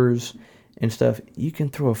and rivers and stuff, you can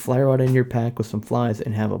throw a fly rod in your pack with some flies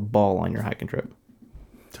and have a ball on your hiking trip.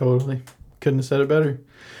 Totally. Couldn't have said it better.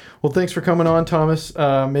 Well, thanks for coming on, Thomas.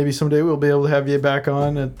 Maybe someday we'll be able to have you back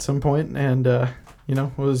on at some point, and it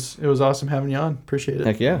was awesome having you on. Appreciate it.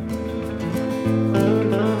 Heck yeah.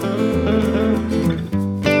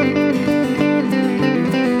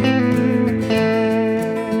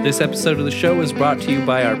 This episode of the show is brought to you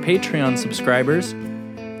by our Patreon subscribers.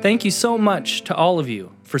 Thank you so much to all of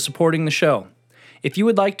you for supporting the show. If you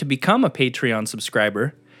would like to become a Patreon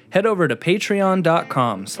subscriber, head over to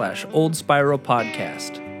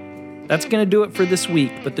patreon.com/oldspiralpodcast. That's going to do it for this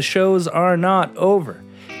week, but the shows are not over.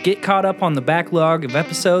 Get caught up on the backlog of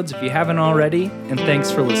episodes if you haven't already, and thanks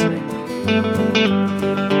for listening.